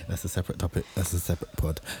 That's a separate topic. That's a separate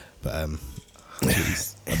pod. But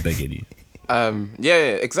Please, I'm begging you.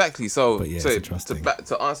 Exactly. So,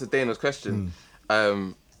 to answer Dana's question,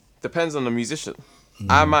 depends on the musician.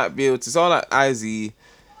 I might be able to sound like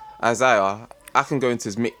Isaiah. I can go into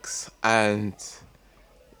his mix and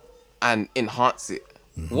enhance it.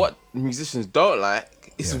 What musicians don't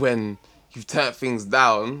like is when you've turned things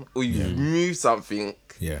down or you've moved something,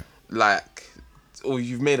 like, or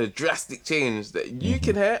you've made a drastic change that you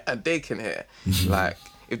can hear and they can hear. Like,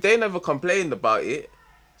 if they never complained about it,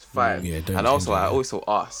 it's fine. And also, I'll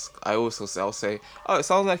say, oh, it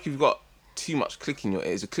sounds like you've got too much click in your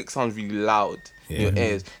ears. Your click sounds really loud in your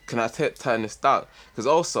ears. Can I turn this down? Because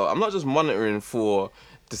also, I'm not just monitoring for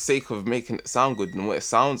the sake of making it sound good and what it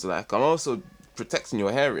sounds like. I'm also protecting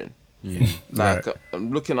your hearing. Like,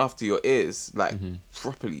 I'm looking after your ears, like,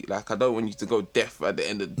 properly. Like, I don't want you to go deaf at the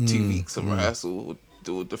end of 2 weeks of rehearsal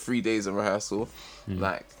or the 3 days of rehearsal.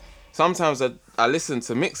 Like, sometimes I listen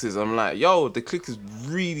to mixes, I'm like, yo, the click is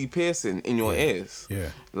really piercing in your ears.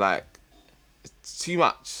 Like, it's too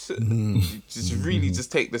much.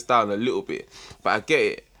 Just take this down a little bit. But I get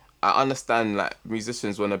it. I understand, like,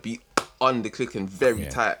 musicians want to be on the click and very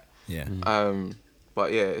tight. But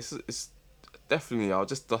But yeah, it's definitely. I'll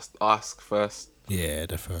just ask first. Yeah,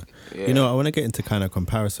 definitely. Yeah. You know, I want to get into kind of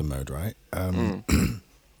comparison mode, right?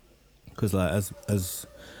 Because like as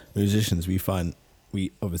musicians, we find we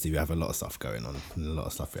have a lot of stuff going on and a lot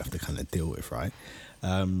of stuff we have to kind of deal with, right?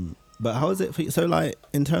 But how is it for you? So like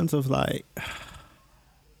in terms of like,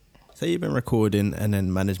 say you've been recording and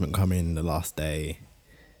then management come in the last day,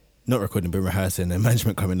 not recording but rehearsing, and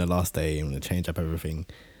management come in the last day and they change up everything.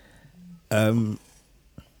 Do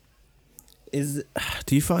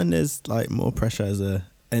you find there's like more pressure as a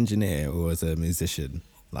engineer or as a musician,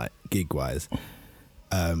 like gig wise,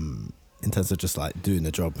 in terms of just like doing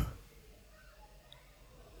the job?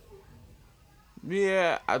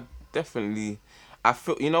 Yeah, I definitely. I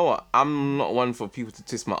feel, you know what? I'm not one for people to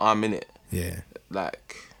twist my arm in it. Yeah.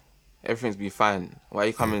 Like, everything's be fine. Why are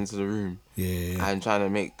you coming into the room Yeah. and trying to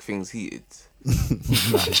make things heated?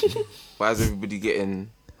 Why is everybody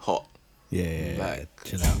getting hot? Yeah. Like,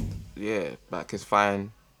 chill out. Yeah, like it's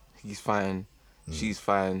fine. He's fine. She's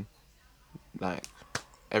fine. Like,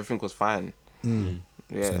 everything was fine.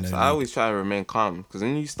 Yeah, so I always try to remain calm, because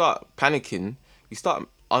when you start panicking, you start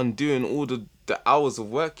undoing all the hours of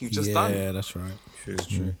work you've just done. Yeah, that's right. It's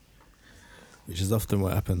true. Which is often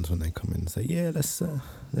what happens when they come in and say, "Yeah, let's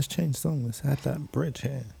change song. Let's add that bridge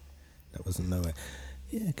here. That wasn't nowhere.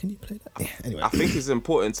 Yeah, can you play that?" Yeah, anyway, I think it's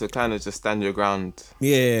important to kind of just stand your ground.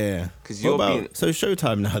 yeah, 'Cause you're being- so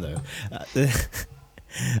Showtime now though.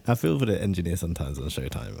 I feel for the engineer sometimes on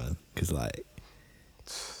Showtime, man, because like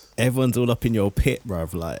everyone's all up in your pit,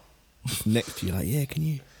 bruv. Like next to you, like, yeah, can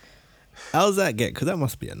you? How's that get? Because that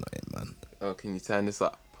must be annoying, man. Oh, can you turn this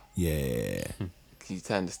up? Yeah. Can you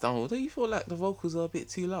turn this down? Or do you feel like the vocals are a bit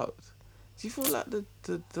too loud? Do you feel like the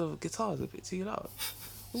guitar's a bit too loud?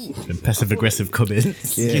 Ooh, And passive aggressive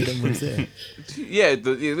comments. Yeah, them ones there. yeah,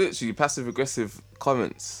 literally passive aggressive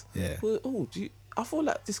comments. Yeah. Well, I feel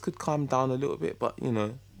like this could calm down a little bit, but you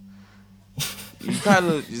know, you kind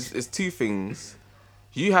of it's two things.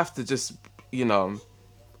 You have to just, you know,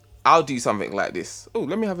 I'll do something like this. Oh,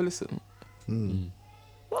 let me have a listen.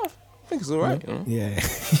 Well, I think it's alright. You know? Yeah.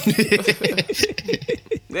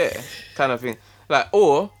 Yeah, kind of thing. Like,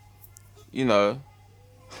 or, you know,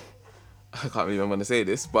 I can't believe I'm gonna say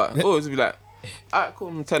this, but or just be like, alright, cool,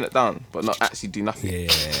 I'm gonna turn it down, but not actually do nothing. Yeah,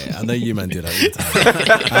 I know you man do that all the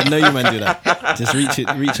time. I know you man do that. Just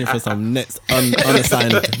reaching for some next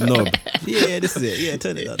unassigned knob. Yeah, this is it. Yeah,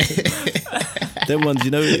 turn it on. Them ones,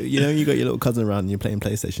 you know, you got your little cousin around and you're playing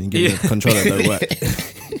PlayStation, you give him the controller, don't work.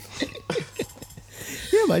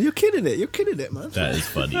 Yeah, man, you're killing it, man. That is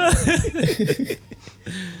funny.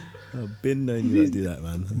 I've been knowing you to do that,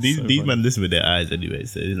 man. That's These so these funny. man listen with their eyes anyway,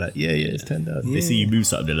 so they're like, yeah, it's turned out. They see you move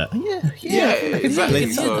something, they're like, oh, Yeah, exactly.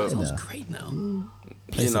 Play- So, Sounds great now.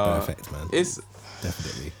 Place you know, the effect, man. it's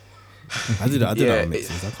Definitely. I do that Yeah, on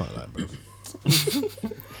mixes. I can't lie, bro.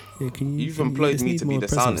 Yeah, You've can employed this me needs to be more the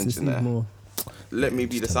sound presence, this needs engineer. more- let me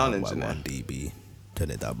be the Just sound turn it up by engineer. 1 dB.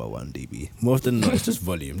 Turn it down by 1 dB. More often than not, it's just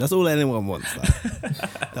volume. That's all anyone wants. Like,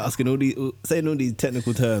 they're asking saying all these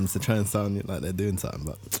technical terms to try and sound like they're doing something.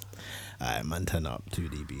 But alright, man, turn up 2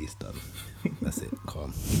 dB. It's done. That's it.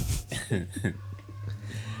 Calm.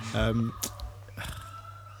 What am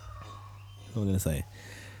I gonna say?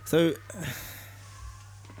 So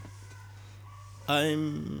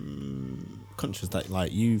I'm conscious that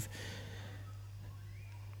like you're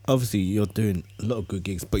doing a lot of good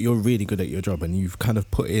gigs, but you're really good at your job, and you've kind of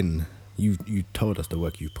put in. You told us the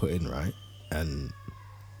work you put in, right? And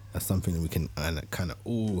that's something that we can kind of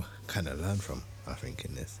all kind of learn from. I think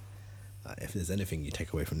in this, like, if there's anything you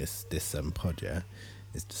take away from this pod, yeah,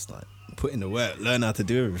 it's just like put in the work, learn how to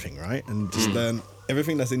do everything, right, and just learn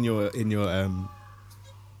everything that's in your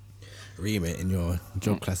remit, in your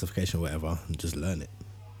job classification or whatever, and just learn it,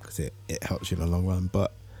 because it helps you in the long run.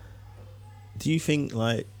 But do you think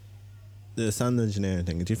like the sound engineering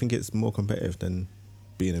thing, do you think it's more competitive than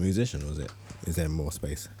being a musician, or is there more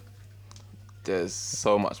space? There's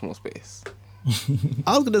so much more space.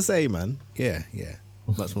 I was gonna say, man, yeah,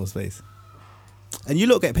 much more space. And you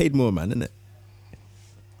lot get paid more, man, innit? It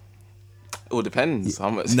all depends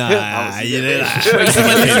how much. Nah, how much you get know paid.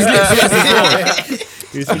 that.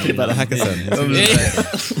 You were speaking about the hackathon.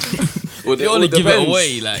 Well, You all want to give it depends.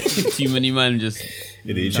 away, like too many man just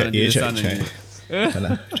trying to do the sound engineer.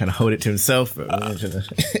 trying to hold it to himself. Bro.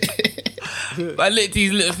 But I licked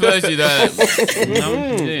his little first, you know.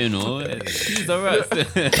 You know, he's alright still.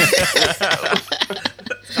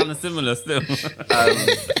 Kind of similar still.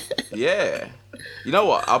 Yeah. You know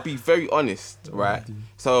what? I'll be very honest, right?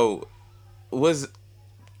 So, was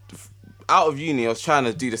out of uni, I was trying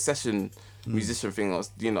to do the session musician thing. I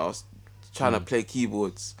was trying to play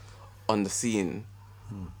keyboards on the scene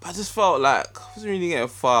But I just felt like I wasn't really getting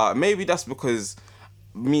far. Maybe that's because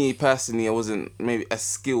me personally, I wasn't maybe as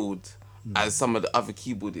skilled as some of the other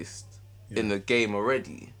keyboardists in the game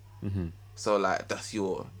already. So like that's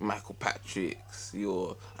your Michael Patricks,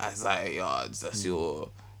 your Isaiah Yards, that's your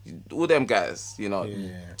all them guys, you know,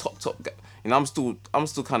 top guys. You know, I'm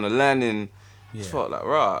still kind of learning. Just felt like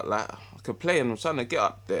like I could play and I'm trying to get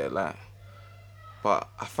up there, like. But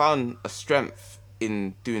I found a strength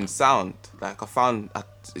in doing sound. Like I found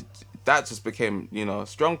that just became, you know, a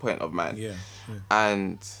strong point of mine.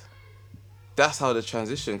 And that's how the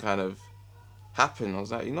transition kind of happened. I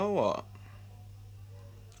was like, you know what?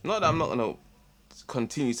 Not that I'm not gonna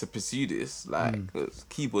continue to pursue this. Like there's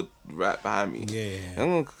keyboard right behind me. I'm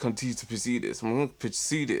gonna continue to pursue this. I'm gonna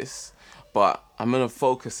pursue this, but I'm gonna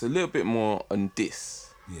focus a little bit more on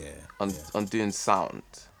this. On doing sound.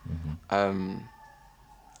 And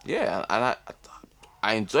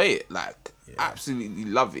I enjoy it. Like absolutely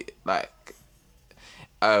love it. Like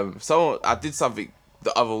I did something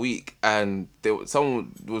the other week and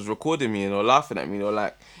someone was recording me and they were laughing at me. They were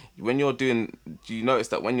like, when you're doing, do you notice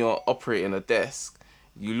that when you're operating a desk,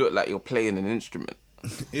 you look like you're playing an instrument?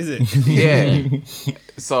 Is it? Yeah.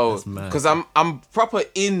 So, because I'm proper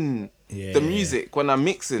in the music when I'm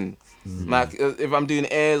mixing. Like if I'm doing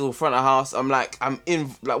airs or front of house, I'm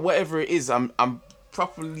in like whatever it is, I'm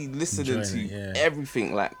properly listening to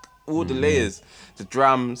everything, like all the layers, the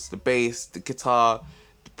drums, the bass, the guitar,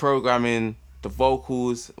 the programming, the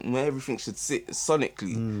vocals, where everything should sit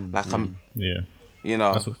sonically. Like I'm, you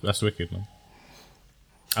know, that's wicked, man.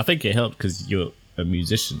 I think it helped because you're a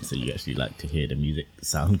musician, so you actually like to hear the music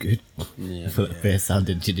sound good. I feel like fair sound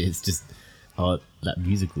engineers just are like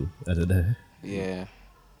musical. I don't know. Yeah,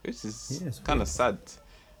 which is kind of sad.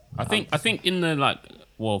 I think in the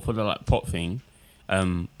for the pop thing,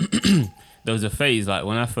 there was a phase like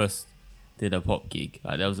when I first did a pop gig.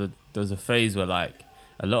 Like there was a phase where like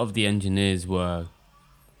a lot of the engineers were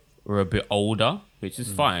a bit older, which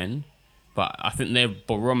is fine, but I think their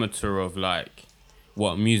barometer of like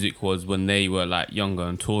what music was when they were like younger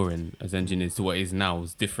and touring as engineers to what it is now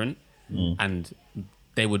was different, and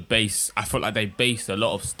they would I felt like they based a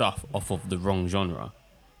lot of stuff off of the wrong genre,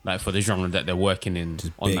 like for the genre that they're working in.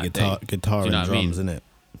 Just on that guitar and drums, isn't it?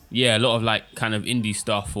 Yeah, a lot of like kind of indie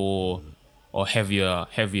stuff or heavier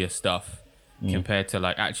stuff compared to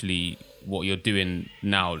like actually what you're doing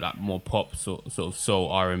now, like more pop sort of soul,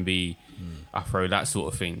 R&B, Afro, that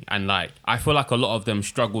sort of thing. And like I feel like a lot of them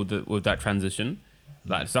struggled with that transition.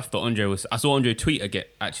 Like stuff that I saw Andre tweet again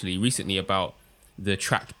actually recently about the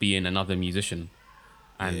track being another musician,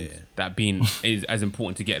 and that being is as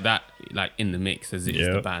important to get that like in the mix as it is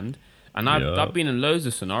the band. And I've been in loads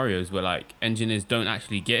of scenarios where like engineers don't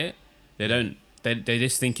actually get it. They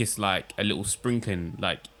just think it's like a little sprinkling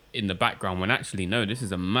like in the background, when actually no, this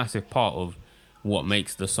is a massive part of what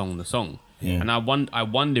makes the song. And I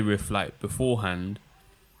wonder if like beforehand,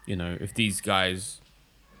 you know, if these guys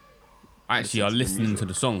actually are listening to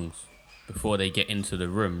the songs before they get into the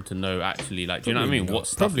room to know actually like, do you know what I mean? What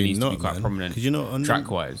stuff needs to be quite prominent track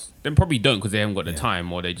wise. They probably don't because they haven't got the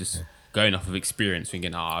time, or they just going off of experience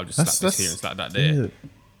thinking, I'll just slap this here and slap that there. Yeah.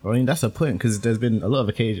 I mean, that's a point because there's been a lot of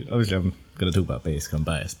occasions. Obviously, I'm going to talk about bass, 'cause I'm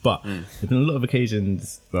biased, but there's been a lot of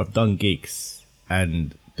occasions where I've done gigs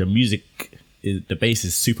and the bass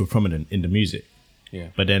is super prominent in the music. Yeah.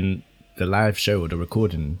 But then the live show or the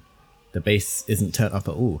recording, the bass isn't turned up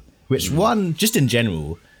at all. Which just in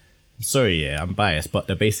general, sorry, I'm biased, but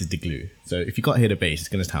the bass is the glue. So if you can't hear the bass, it's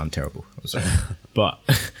going to sound terrible. I'm sorry. But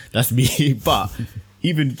that's me. But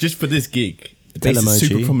even just for this gig, the bass is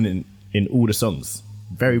super prominent in all the songs.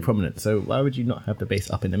 Very prominent. So why would you not have the bass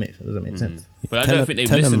up in the mix? That doesn't make sense. But I don't think they've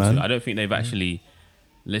listened to it. I don't think they've actually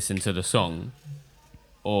listened to the song,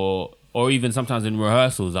 or even sometimes in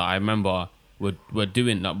rehearsals. I remember we're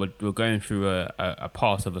doing that. We're going through a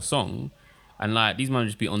part of a song, and like these men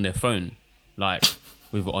just be on their phone, like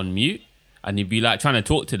with it on mute, and you'd be like trying to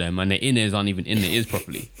talk to them, and their in-ears aren't even in their ears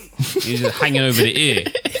properly. You're just hanging over the ear.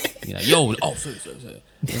 You're like, yo, sorry.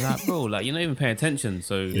 You're like, bro, like you're not even paying attention.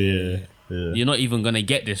 So you're not even gonna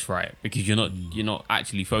get this right because you're not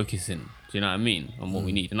actually focusing. Do you know what I mean? On what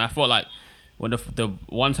we need. And I felt like when the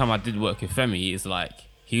one time I did work with Femi, it's like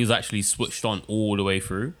he was actually switched on all the way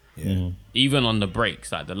through. Yeah. Even on the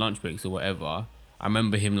breaks, like the lunch breaks or whatever, I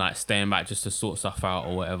remember him like staying back just to sort stuff out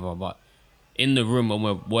or whatever. But in the room when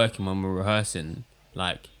we're working, when we're rehearsing,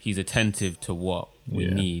 like he's attentive to what we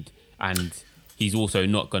need, and he's also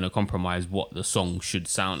not going to compromise what the song should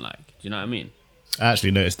sound like. Do you know what I mean? I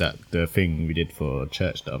actually noticed that the thing we did for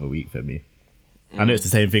church the other week, Femi. I noticed the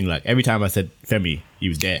same thing. Like every time I said Femi, he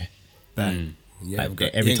was there. Bang. Like,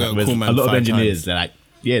 every time, a lot of engineers, they're like,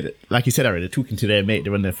 yeah, like you said already, they're talking to their mate,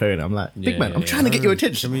 they're on their phone. I'm like, big man, I'm trying to get your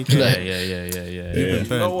attention. Yeah. Yeah. You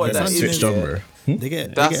know what that is? Switched on, bro. They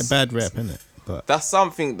get a bad rep, innit? But That's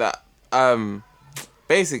something that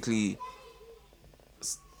basically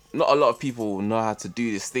not a lot of people know how to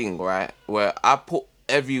do this thing, right? Where I put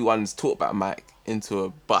everyone's talkback mic into a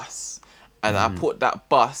bus, and I put that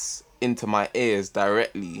bus into my ears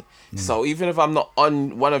directly. So even if I'm not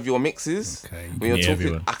on one of your mixes, when you're hear talking,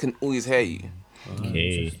 everyone. I can always hear you.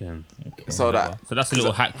 Okay. So that's a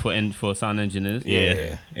little hack for sound engineers.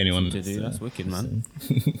 Yeah. Anyone To do that's wicked, man.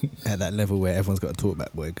 at that level where everyone's got a talk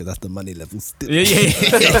back, boy, because that's the money level still. Yeah.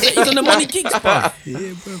 He's on the money gigs, bro.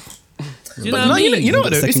 Yeah, bro. Do you know But what I mean? you know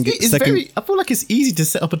what? Though? Second- It's second- very. I feel like it's easy to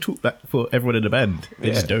set up a talkback for everyone in the band. They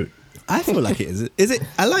just don't. I feel like it is. Is it?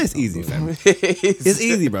 I lie, it's easy, fam. It's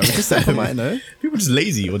easy, bro. Just set up a mic, no? People just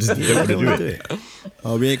lazy or just don't want to do it.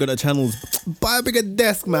 Oh, we ain't got the channels. Buy a bigger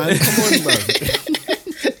desk, man. Come on, bro.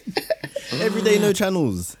 Every day, no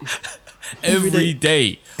channels. Every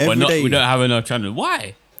day. Every day. We don't have enough channels.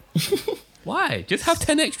 Why? Why? Just have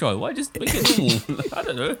 10 extra. Why just make it normal? I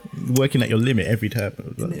don't know. Working at your limit every time.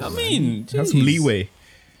 I mean, Have some jeez. leeway.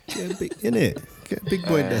 Get a big, innit? Get a big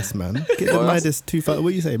boy desk, man. Get the Midas 2000.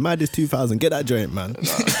 What you say? Midas 2000. Get that joint, man.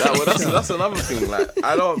 that's another thing. Like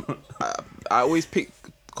I always pick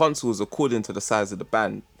consoles according to the size of the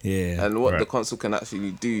band. Yeah. And what the Right. console can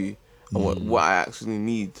actually do, and what I actually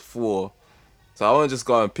need for. So I won't just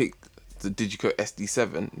go and pick the Digico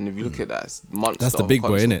SD7, and if you look at that, it's monster. That's the of big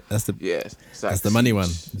boy, console. innit? That's the Yeah, it's that's like the money one.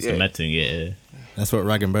 It's Yeah. a mad thing, yeah. That's what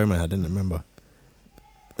Rag and Bowman had, didn't remember.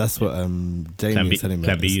 That's what Jamie was telling me.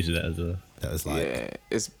 Plan B uses that as well. That was like, Yeah,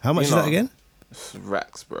 it's how much you is that know, again?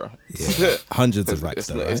 Racks, bro. Hundreds of racks,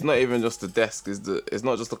 though, It's right? not even just the desk. It's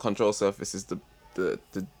not just the control surface. It's the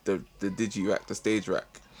digi rack, the stage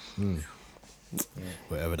rack.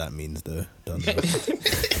 Whatever that means, though. Don't know.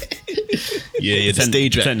 Yeah, the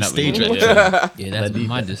stage rack. Pretend that Stage we- rack. Yeah, that's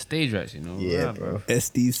behind the stage racks, you know. Yeah, bro.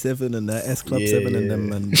 SD7 and the S Club Yeah. 7 and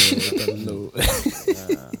them, and don't know.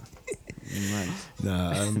 Man.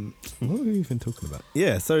 Nah, what were we even talking about?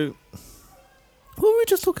 Yeah, so what were we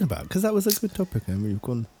just talking about? Because that was a good topic and we've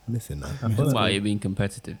gone missing now. About it being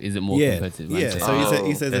competitive. Is it more Yeah, competitive? yeah. Man? So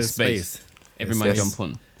he said Oh, there's there's space. Every man Yes. jump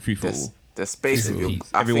on. Free for all. The space if you're.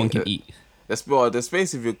 I Everyone think can that eat. the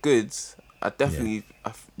space if you're good. I definitely,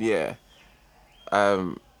 yeah.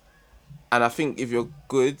 And I think if you're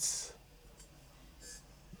good,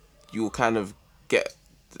 you'll kind of get,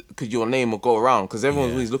 because your name will go around, because everyone's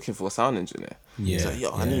Yeah. always looking for a sound engineer. Yeah, It's like, yo,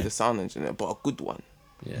 I yeah. need a sound engineer, but a good one.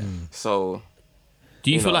 Yeah. So, Do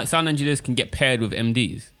you You feel know. like sound engineers can get paired with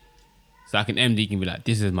MDs? So like an MD can be like,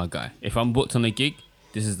 this is my guy. If I'm booked on a gig,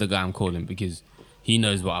 this is the guy I'm calling because he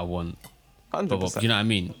knows what I want. Blah, blah, blah. Do you 100%. know what I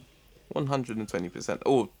mean? 120%.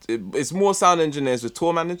 Oh, it's more sound engineers with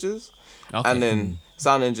tour managers, Okay. and then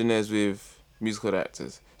sound engineers with musical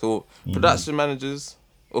directors. So production managers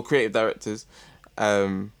or creative directors,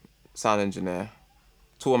 sound engineer,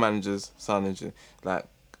 tour managers, sound engineer, like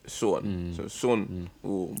Sean. So Sean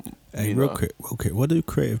will, Hey, you real know, quick. What do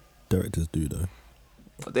creative directors do, though?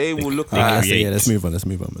 they will look Ah, at. so yeah, let's move on. Let's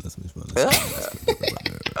move on. Man. Let's move on.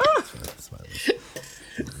 That's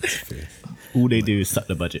fine. All they do is suck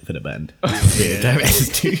the budget for the band. Yeah, directors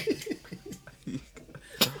do.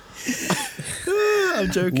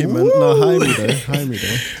 I'm joking, man. No, hire me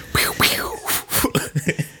though.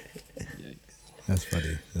 That's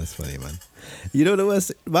funny. That's funny, man. You know the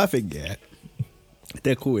worst? My thing, yeah.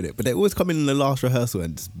 They're cool with it, but they always come in the last rehearsal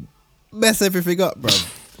and just mess everything up, bro.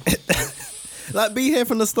 Like, be here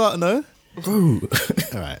from the start, no? Bro.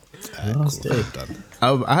 All right. Last Cool. day.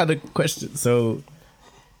 Done. I had a question. So,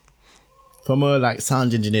 from a like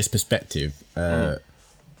sound engineer's perspective,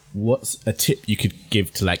 what's a tip you could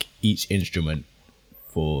give to like each instrument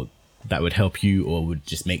for that would help you or would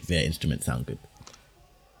just make their instrument sound good?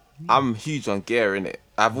 I'm huge on gear in it.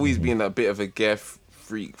 I've always been a bit of a gear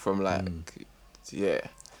freak from like,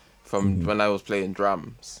 from when I was playing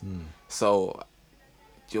drums. So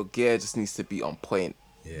your gear just needs to be on point.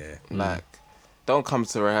 Yeah. Like, don't come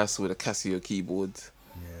to rehearsal with a Casio keyboard.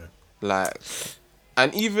 Yeah. Like,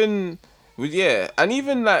 and even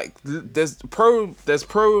like there's pro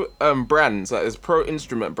brands, like there's pro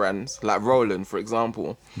instrument brands like Roland, for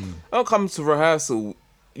example. Don't come to rehearsal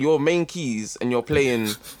your main keys and you're playing.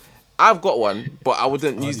 I've got one, but I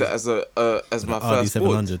wouldn't use that as my first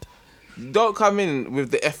board. RD700. Don't come in with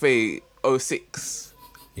the FA06,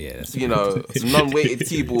 Yeah. That's you know, non-weighted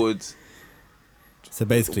keyboard. So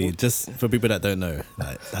basically, just for people that don't know,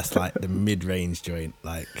 like that's like the mid-range joint,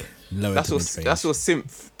 like lower That's to your mid-range.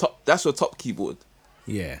 synth top. That's your top keyboard.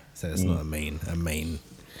 Yeah, so it's not a main.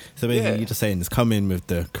 So basically, Yeah. you're just saying, just come in with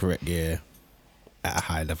the correct gear at a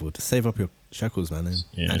high level to save up your shekels, man. And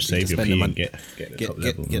Yeah, actually save just your spend the P money. and get the top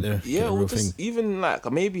level. Get man. the Yeah, or real just thing. even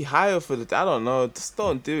like maybe higher for the. I don't know. Just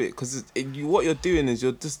don't do it because what you're doing is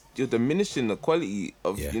you're diminishing the quality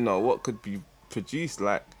of Yeah. what could be produced.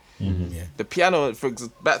 Like Yeah. the piano, for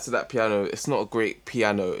example, back to that piano. It's not a great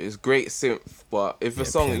piano. It's great synth, but if a Yeah,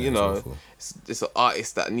 song, piano is awful. it's an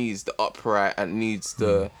artist that needs the upright and needs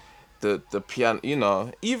the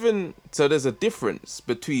piano. Even so, there's a difference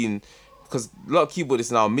between. Because a lot of keyboardists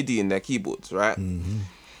now MIDI in their keyboards, right? Mm-hmm.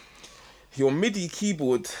 Your MIDI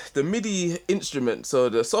keyboard, the MIDI instrument, so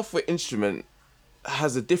the software instrument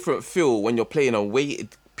has a different feel when you're playing a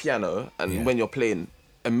weighted piano and Yeah. when you're playing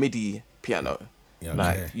a MIDI piano. Yeah,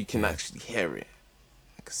 Like okay. you can Yeah. actually hear it.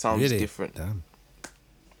 Like, it sounds Really? different. Damn.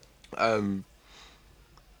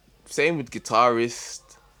 Same with guitarists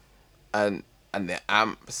and their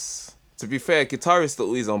amps. To be fair, guitarists are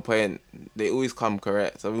always on point. They always come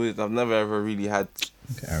correct. I've never ever really had.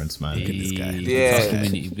 Look at Aaron smiling. at this guy. Yeah. Guitar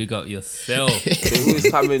community, big up yourself. They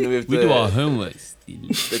always come in with We do our homework still.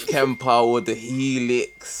 the Kemper or the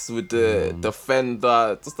Helix with the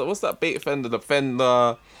Fender. What's that bait Fender? The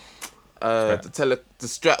Fender. The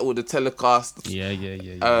Strat or the Telecaster. Yeah.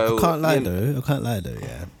 I can't lie though.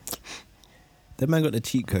 Yeah. That man got the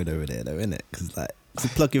cheat code over there though, innit? Because like, to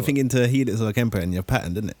plug your thing into a Helix or a Kemper and you're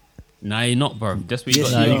patterned, isn't it? Nah, you're not, bro. That's what you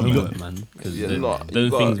Yes, got to you do are, your bro. homework, man. Because You're not. those You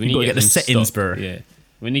got- things when you you gotta get get the them settings, stock, bro. Yeah,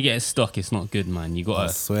 when you get it stock, it's not good, man. You I gotta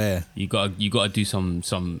swear. you gotta do some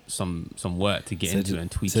work to get into it and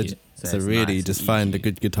tweak it. So it's really, nice just and find a easy.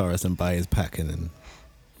 good guitarist and buy his pack and then.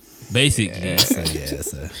 Basically, So yeah,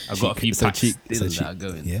 so I've got a few so packs cheap, still so that are cheap.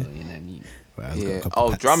 going. Yeah. So, you know what I mean? Right, I've got a Yeah. couple Oh,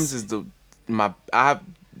 packs. drums is I have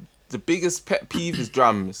the biggest pet peeve is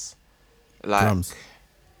drums. Like drums.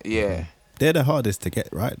 yeah. They're the hardest to get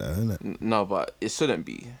right though, isn't it? No, but it shouldn't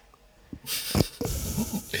be.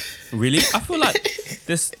 Really, I feel like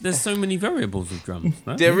there's so many variables with drums.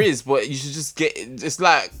 No? There is, but you should just get it. It's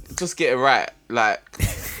like just get it right. Like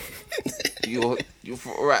you're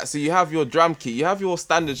right. So you have your drum kit. You have your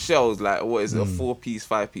standard shells. Like what is it? A 4-piece,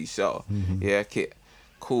 5-piece shell. Yeah, kit.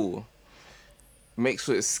 Cool. Make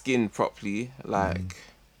sure it's skinned properly. Like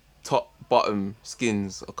top, bottom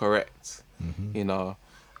skins are correct. You know,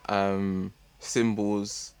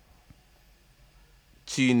 cymbals,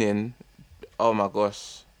 tuning. Oh my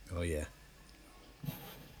gosh. Oh yeah.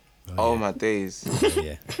 Oh my days. Oh,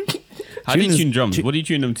 yeah. How do you Tuners- tune drums? What do you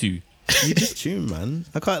tune them to? You just tune, man.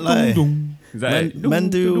 I can't lie. Is that it? Man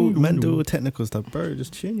do technical stuff, bro.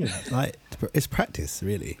 Just tune it. Like it's practice,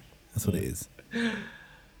 really. That's what it is.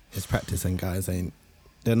 It's practice, and guys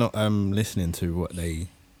they're not listening to what they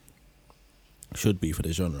should be for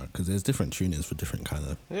the genre because there's different tuners for different kind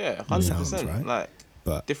of. Yeah, Sounds, 100%. right? Like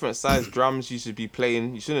But different size drums you should be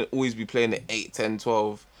playing. You shouldn't always be playing at 8, 10,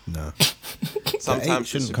 12. no, Sometimes it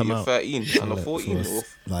shouldn't should come be a out. 13 and a Look, 14. for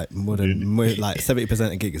like more like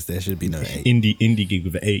 70% of gigs there should be no 8. Indie gig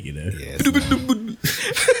with an 8, you know. Yeah,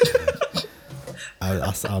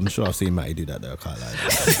 I'm sure I've seen Matty do that though. I can't lie.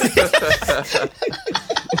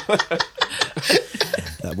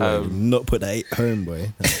 That boy would not put that 8 home,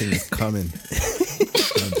 boy. That thing is coming.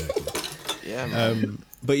 I'm joking. Yeah, man.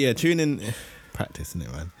 But yeah, tuning practice, isn't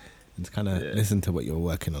it, man? And kind of listen to what you're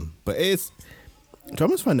working on. But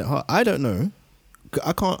drummers find it hard. I don't know.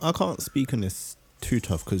 I can't speak on this too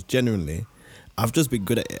tough because generally, I've just been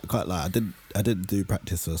good at it. I can't lie. I did do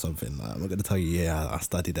practice or something. Like, I'm not gonna tell you. Yeah, I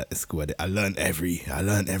studied at the school. I learned every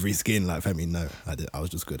skin. Like, Femi, no, I did. I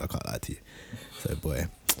was just good. I can't lie to you. So, boy,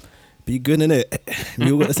 be good in it.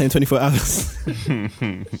 We all got the same 24 hours.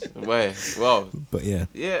 Well, But yeah,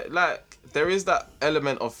 like there is that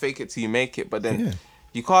element of fake it till you make it, but then Yeah.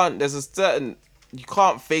 you can't. There's a certain you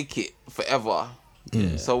can't fake it forever.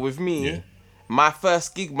 So with me, my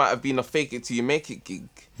first gig might have been a fake it till you make it gig,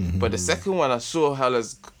 but the second one I sure hell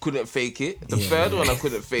as couldn't fake it. The third one I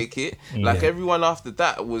couldn't fake it. Like everyone after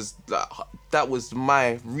that was like that was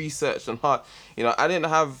my research and hard. You know, I didn't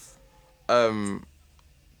have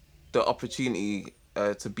the opportunity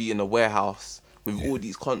to be in a warehouse with all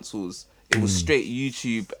these consoles. It was straight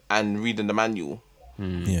YouTube and reading the manual.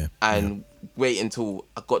 yeah. And wait until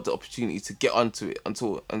I got the opportunity to get onto it and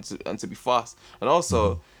to be fast. And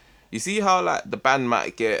also, you see how like the band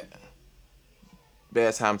might get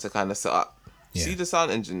bare time to kind of set up. Yeah. See the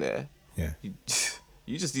sound engineer. Yeah.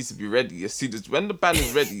 You just need to be ready. As soon as when the band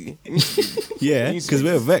is ready. you need to be- Yeah, you need to because be-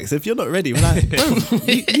 we're vexed. If you're not ready, we're like, bro,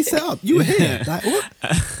 you set up. You were here. Like, what?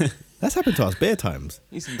 That's happened to us bare times.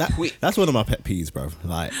 Needs to be quick. That's one of my pet peeves, bro.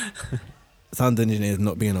 Like, sound engineers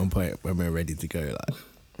not being on point when we're ready to go.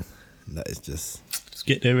 Like, that is just... Just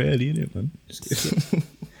get there early, innit, man? Just get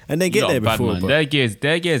And they get there before, but Their gear's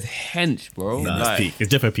hench, bro. Nah, Like, it's peak. It's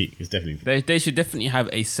definitely peak. It's definitely peak. they should definitely have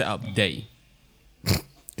a setup day,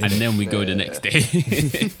 and then we go the next day.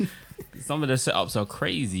 Some of the setups are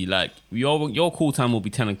crazy. Like your call time will be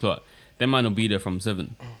 10 o'clock. They might not be there from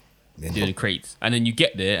 7. Doing crates, and then you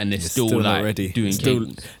get there and they're still not like ready. doing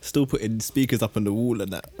cables. Still putting speakers up on the wall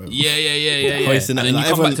and that. Bro. Yeah. Hoisting And that, then you like,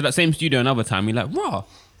 come everyone- back to that same studio another time. You're like, "Raw,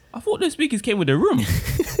 I thought those speakers came with the room."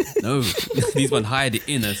 No, these one hired it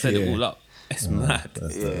in and set it all up. It's mad.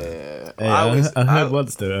 Yeah. Hey, I heard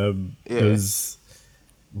once though. There was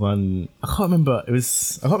one. I can't remember. I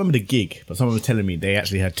can't remember the gig, but someone was telling me they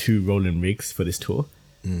actually had 2 rolling rigs for this tour.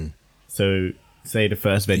 So, say the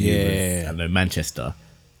first venue was, I don't know, Manchester.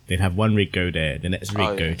 They'd have one rig go there, the next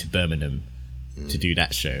rig go to Birmingham to do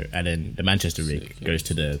that show, and then the Manchester rig goes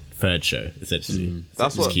to the 3rd show. Essentially, so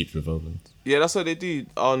That's it just what- keeps revolving. Yeah, that's what they do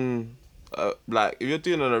on, like, if you're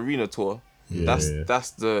doing an arena tour, that's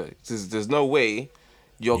there's no way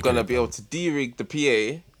you're gonna be able to de-rig the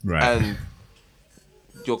PA, Right. and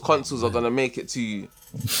your consoles are gonna make it to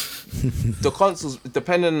the consoles,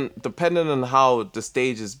 depending on how the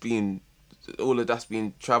stage is being, all of that's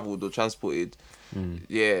being traveled or transported.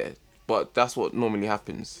 Yeah, but that's what normally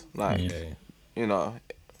happens. Like, you know.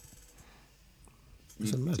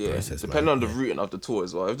 It's a mad Yeah, process, depending man. on the routing of the tour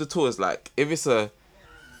as well. If the tour is like, if it's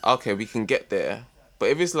okay, we can get there, but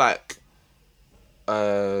if it's like,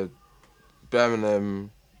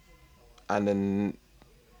 Birmingham, and then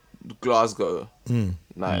Glasgow,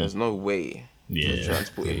 like there's no way Yeah.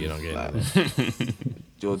 transporting. you don't get like,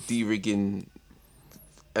 you're de-rigging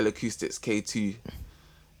L-Acoustics K2,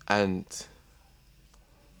 and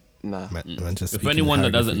Manchester If speaking anyone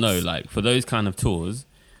that doesn't know, hieroglyphics. like for those kind of tours,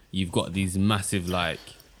 you've got these massive, like,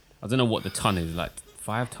 I don't know what the ton is, like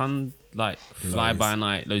 5 ton, like fly by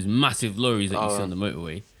night, those massive lorries that you see on the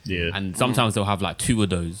motorway. Yeah. And sometimes they'll have like 2 of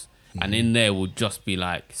those, and in there will just be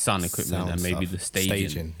like sound equipment Sound and maybe stuff. the staging.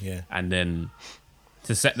 Staging, yeah. And then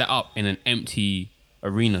to set that up in an empty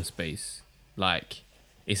arena space, like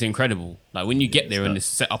it's incredible. Like when you get there and it's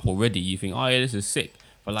set up already, you think, oh yeah, this is sick.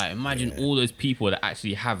 But like imagine all those people that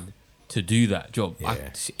actually have to do that job. Yeah.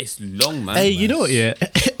 It's long, man. Hey, you know what? Yeah, I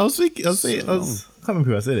can't remember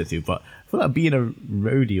who I said it to, but I feel like being a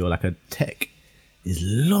roadie or like a tech is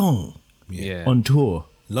long Yeah. on tour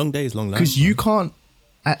Long days, long nights. because you can't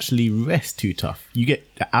actually rest too tough. You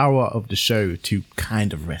get the hour of the show to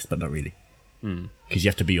kind of rest, but not really, because you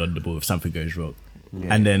have to be on the ball if something goes wrong.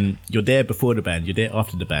 And then you're there before the band, you're there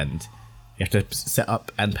after the band. You have to set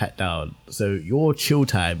up and pack down, so your chill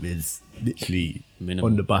time is literally Minimal.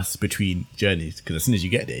 on the bus between journeys. Because as soon as you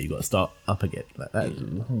get there, you got to start up again. Like that.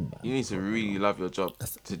 you need to really love your job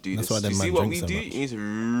to do that's this. why them You see man what drink we so do? much. You need to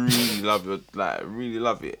really love your, like, really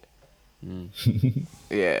love it.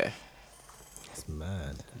 Yeah. It's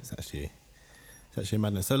mad. It's actually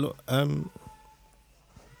madness. So look,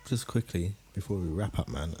 just quickly before we wrap up,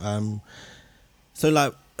 man. So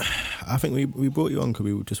like, I think we brought you on because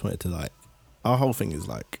we just wanted to, like, our whole thing is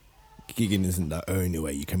like, gigging isn't the only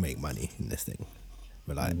way you can make money in this thing.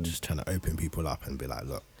 We're like just trying to open people up and be like,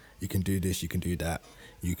 look, you can do this, you can do that,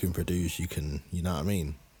 you can produce, you can, you know what I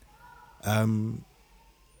mean?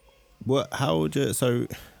 How would you, so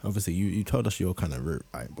obviously you told us your kind of route,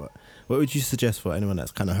 right? But what would you suggest for anyone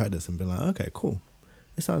that's kind of heard this and been like, okay, cool,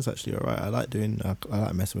 this sounds actually all right. I like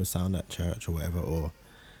messing with sound at church or whatever, or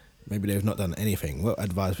maybe they've not done anything. What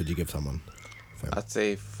advice would you give someone? I'd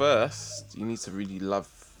say first, you need to really love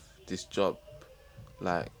this job.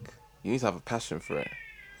 Like, you need to have a passion for it.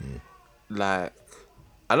 Like,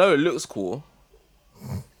 I know it looks cool,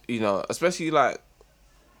 you know, especially like,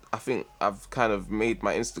 I think I've kind of made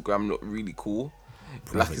my Instagram look really cool.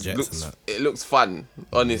 Private Like, jets and that. it looks fun,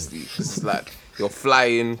 honestly. It's like you're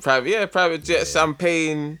flying, private jet,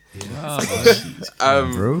 champagne.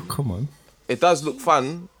 Bro, come on. It does look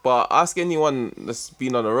fun, but ask anyone that's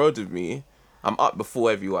been on the road with me, I'm up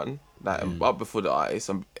before everyone. Like, I'm up before the artist.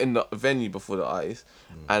 I'm in the venue before the artist.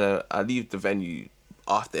 And I leave the venue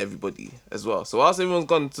after everybody as well. So whilst everyone's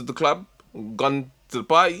gone to the club, gone to the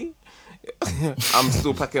party, I'm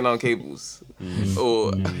still packing on cables.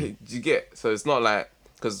 Or, do you get? So it's not like,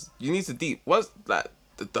 because you need to deep. Once, like,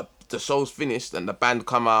 the show's finished and the band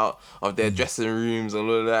come out of their dressing rooms and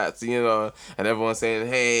all of that, you know, and everyone's saying,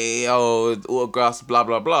 hey, oh, autographs, blah,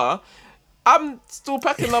 blah, blah. I'm still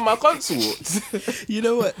packing on my console. You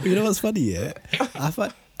know what? You know what's funny? Yeah,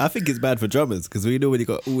 I think it's bad for drummers because we know when you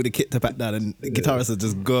got all the kit to pack down and the guitarists are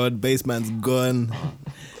just gone, bass man's gone.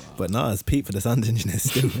 But no, it's Pete for the sound engineer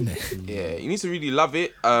still, isn't it? Yeah, you need to really love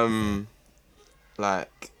it.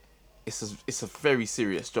 Like, it's a very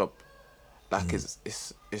serious job. Like,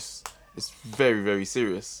 it's it's very, very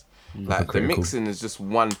serious. Like the critical. mixing is just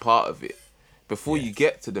one part of it. Before you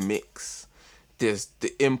get to the mix, there's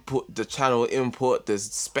the input, the channel input, there's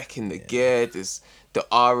specking the gear, there's the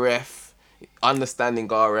RF. Understanding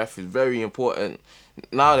RF is very important.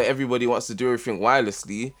 Now that everybody wants to do everything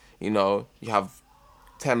wirelessly, you know, you have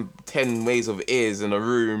 10 ways of ears in a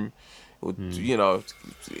room. You know,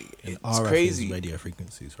 it's RF crazy. is radio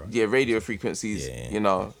frequencies, right? Yeah, radio frequencies. Yeah. You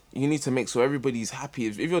know, you need to make sure everybody's happy.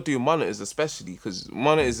 If you're doing monitors, especially, because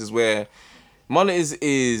monitors is where monitors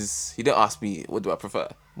is. You didn't ask me what do I prefer,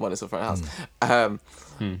 monitors or front house.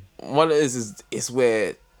 Monitors is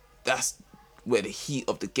where that's where the heat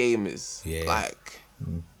of the game is. Yeah. Like,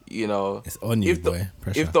 you know, It's on you, if the, boy.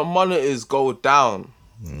 Pressure. If the monitors go down,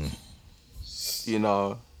 you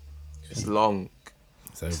know, it's long.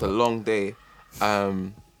 It's a long day. Yeah,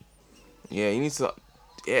 you need to,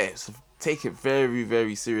 so take it very,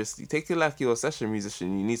 very seriously. Take it like you're a session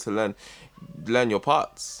musician. You need to learn your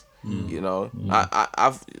parts. You know,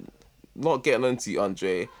 I've not getting onto you,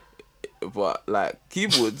 Andre, but like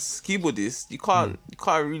keyboardists, you can't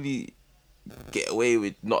really get away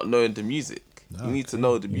with not knowing the music. You need to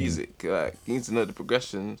know the music. Like you need to know the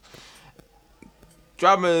progressions.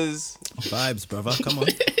 Drummers, Vibes, brother. Come on.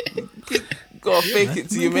 gotta fake it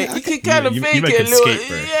till you make. You can kind of you fake make it it a little. skate,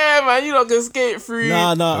 bro. Yeah, man, you not gonna skate through. No,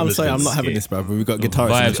 I'm Drummers sorry. can I'm not having skate. this, brother. We've got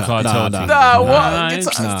guitarists in the Vibes chat. cartel Nah. thing. Nah, what? Nah,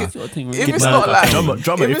 Guitar- nah. if Sort of thing, it's man. not like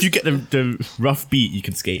Drummer, if if you get the rough beat, you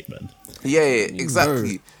can skate, man. yeah,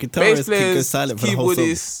 exactly. Bro, guitarists Bass can go players, silent for the whole song.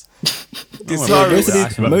 keyboardists, Bro,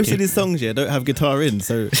 guitarists. most of these songs, yeah, don't have guitar in,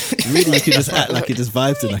 so really you can just act like you just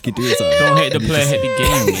vibes in, like you do it. Something. Don't hit the player, hit the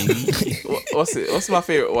game, baby. What's it? What's my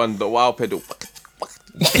favorite one? The wild pedal.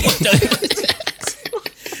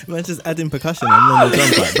 Man, just adding percussion. I'm on the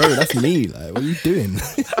drum like, bro, that's me. Like, what are you doing?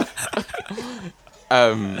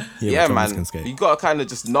 Yeah, drummers man. can skate. You gotta kind of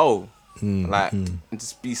just know, like, and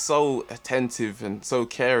just be so attentive and so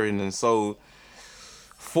caring and so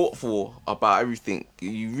thoughtful about everything.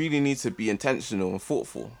 You really need to be intentional and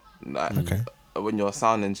thoughtful, like when you're a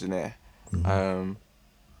sound engineer.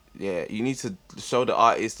 Yeah, you need to show the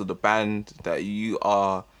artist or the band that you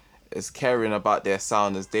are as caring about their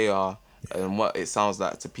sound as they are and what it sounds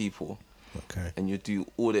like to people. Okay. And you do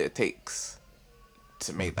all that it takes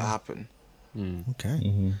to make that happen.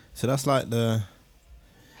 Okay. So that's like the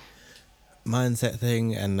mindset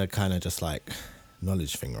thing and the kind of just like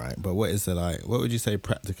knowledge thing, right? But what is the like? What would you say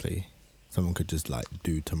practically someone could just like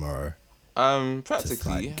do tomorrow? Just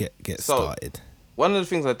Practically, like get so, started. One of the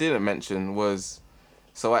things I didn't mention was,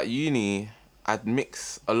 so at uni, I'd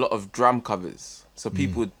mix a lot of drum covers. So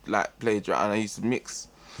people would like play drum, and I used to mix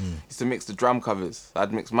the drum covers.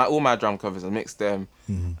 I'd mix all my drum covers. I mixed them.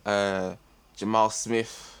 Jamal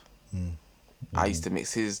Smith, I used to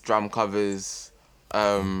mix his drum covers.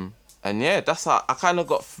 And yeah, that's how I kind of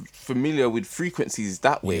got familiar with frequencies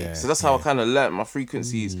that way. Yeah, so that's how I kind of learnt my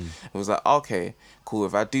frequencies. It was like, okay, cool.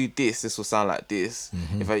 If I do this will sound like this.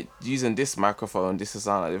 If I using this microphone, this will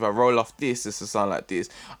sound like. If I roll off this will sound like this.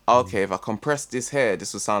 Okay, if I compress this hair,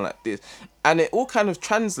 this will sound like this. And it all kind of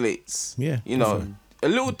translates. Yeah, you know, definitely. a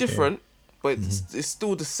little different. But it's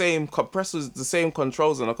still the same compressors, the same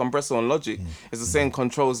controls on a compressor on Logic. It's the same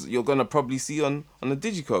controls you're gonna probably see on a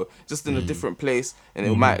Digico, just in a different place, and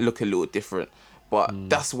it might look a little different. But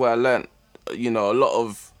that's where I learnt, you know, a lot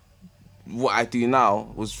of what I do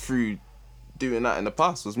now was through doing that in the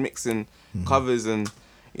past, was mixing covers and,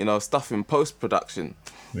 you know, stuff in post production.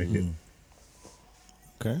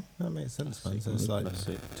 Okay, that makes sense, man. So it's like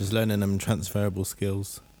just learning them transferable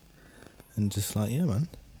skills, and just like man,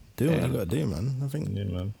 do what you gotta do, man. I think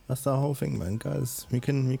man. that's the whole thing, man. Guys, we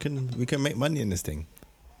can make money in this thing.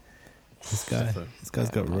 This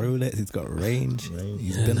guy's got Rolex, he's got range,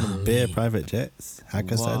 he's been on bare private jets.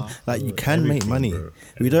 Hakkasan, like you can make money. bro.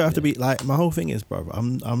 We don't have to be like, my whole thing is, bro.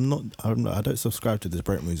 I don't subscribe to this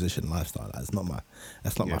broke musician lifestyle. That's not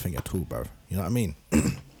my thing at all, bro. You know what I mean?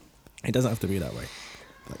 It doesn't have to be that way.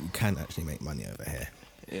 Like you can actually make money over here.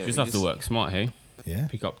 Yeah, Just we have to work smart, hey? Yeah,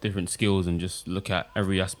 Pick up different skills and just look at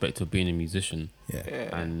every aspect of being a musician yeah.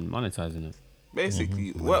 and monetizing it.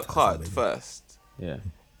 Basically, work hard first, Yeah.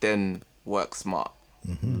 then work smart.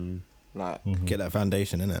 Like, Get that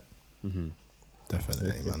foundation in it.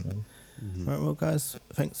 Definitely, man. Right, well, guys,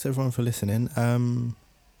 thanks everyone for listening.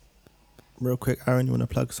 Real quick, Aaron, you want to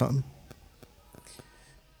plug something?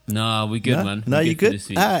 Nah, we good, No? man. No, We you for good? this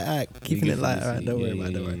week. Alright, keeping good it for light. this Alright, week. don't worry, Yeah,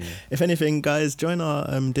 man. yeah, Don't worry. yeah. If anything, guys, join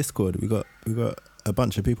our Discord. We got a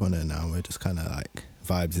bunch of people on there now. We're just kind of like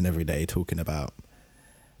vibes every day, talking about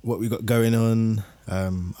what we got going on,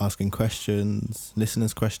 asking questions,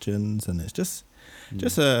 listeners' questions, and it's just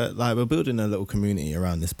just like we're building a little community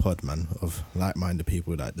around this pod, man, of like-minded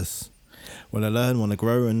people that just want to learn, want to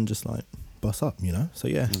grow, and just like bust up, you know. So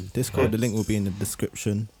yeah, Discord. The link will be in the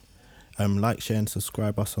description. Like, share, and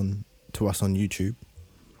subscribe to us on YouTube,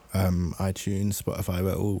 iTunes, Spotify.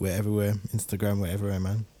 We're everywhere. Instagram, we're everywhere,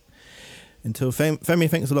 man. Until Femi,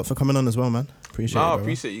 thanks a lot for coming on as well, man. Appreciate it. I brother.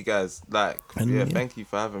 appreciate you guys. Like, yeah, thank you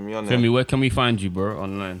for having me on. Femi, where can we find you, bro,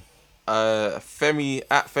 online? Femi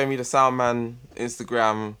at Femi the Soundman,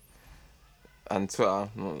 Instagram and Twitter.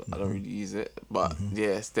 No, I don't really use it, but yeah,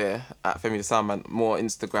 it's there at Femi the Soundman. More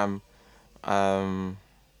Instagram.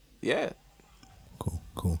 Yeah,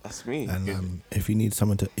 Cool. that's me. And if you need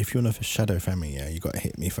someone if you want to shadow Femi, yeah, you got to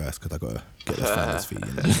hit me first because I got to get the finals for you.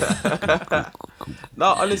 Cool. No,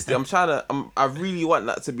 honestly, I really want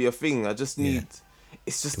that to be a thing. I just need.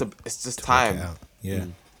 It's just time. Work it out. Yeah.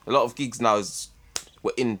 A lot of gigs now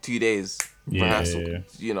we're in 2 days rehearsal, yeah.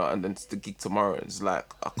 you know, and then it's the gig tomorrow. It's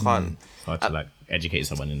like I can't. It's hard to like educate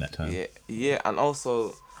someone in that time. Yeah, and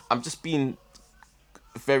also I'm just being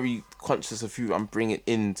very conscious of who I'm bringing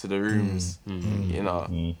into the rooms. You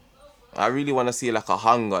know, I really want to see like a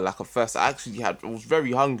hunger, like a thirst. I was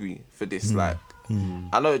very hungry for this. Like,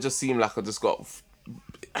 I know it just seemed like I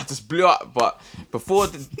just blew up, but before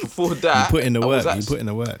that, You put in the I was work. actually- You put in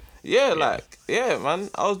the work. Yeah, man.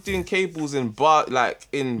 I was doing cables in bars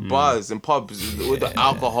and pubs with the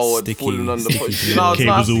alcohol and Sticky, falling on the sticky. foot. You know, Cables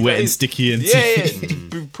nasty, all wet that and is. sticky and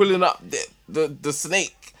Be pulling up the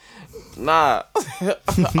snake. Nah,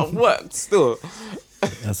 I worked still.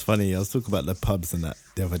 That's funny. I was talking about the pubs and that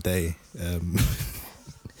the other day.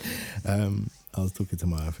 I was talking to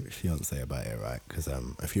my fiance about it, right? Because a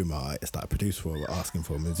few of my artists that I produce for were asking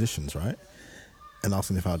for musicians, right? And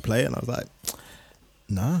asking if I'd play, and I was like,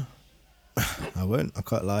 nah, I won't. I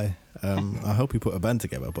can't lie. I hope we put a band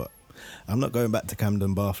together, but I'm not going back to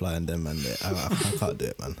Camden, Barfly, and them, and I can't do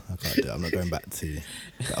it, man. I can't do it. I'm not going back to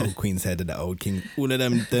the old Queen's Head and that old King. All of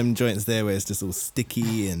them joints there where it's just all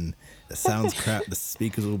sticky and the sound's crap, the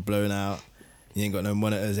speakers all blown out. You ain't got no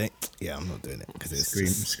monitors. Yeah, I'm not doing it because it's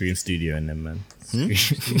Scream Studio and them, man.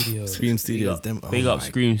 Scream Studios. Them. Big Oh up my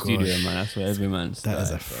Scream gosh. Studio, man. That's where every man's. That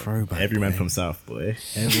is a throwback. Every man boy. from South, boy.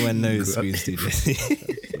 Everyone knows Scream Studios. I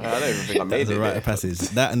don't even think I made That's a it. rite there. of passage.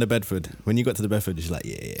 That and the Bedford. When you got to the Bedford, you're like,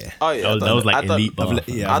 yeah. Oh yeah, That was like elite bar. I've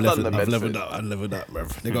I've done the leveled Bedford. up. I've leveled up, bro.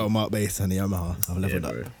 They got a Mark Bass and the Yamaha. I've Yeah, leveled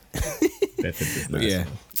bro. up. Bedford is But nice.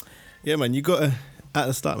 yeah, man. You gotta at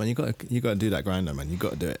the start, man. You gotta do that grinder, man. You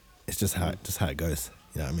gotta do it. It's just how it goes.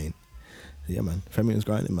 You know what I mean? So yeah, man. Femi was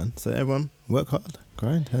grinding, man. So everyone, work hard,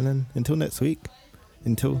 grind, and then until next week,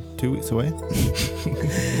 until 2 weeks away,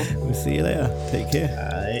 we'll see you later. Take care.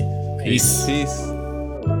 Aight. Peace. Peace.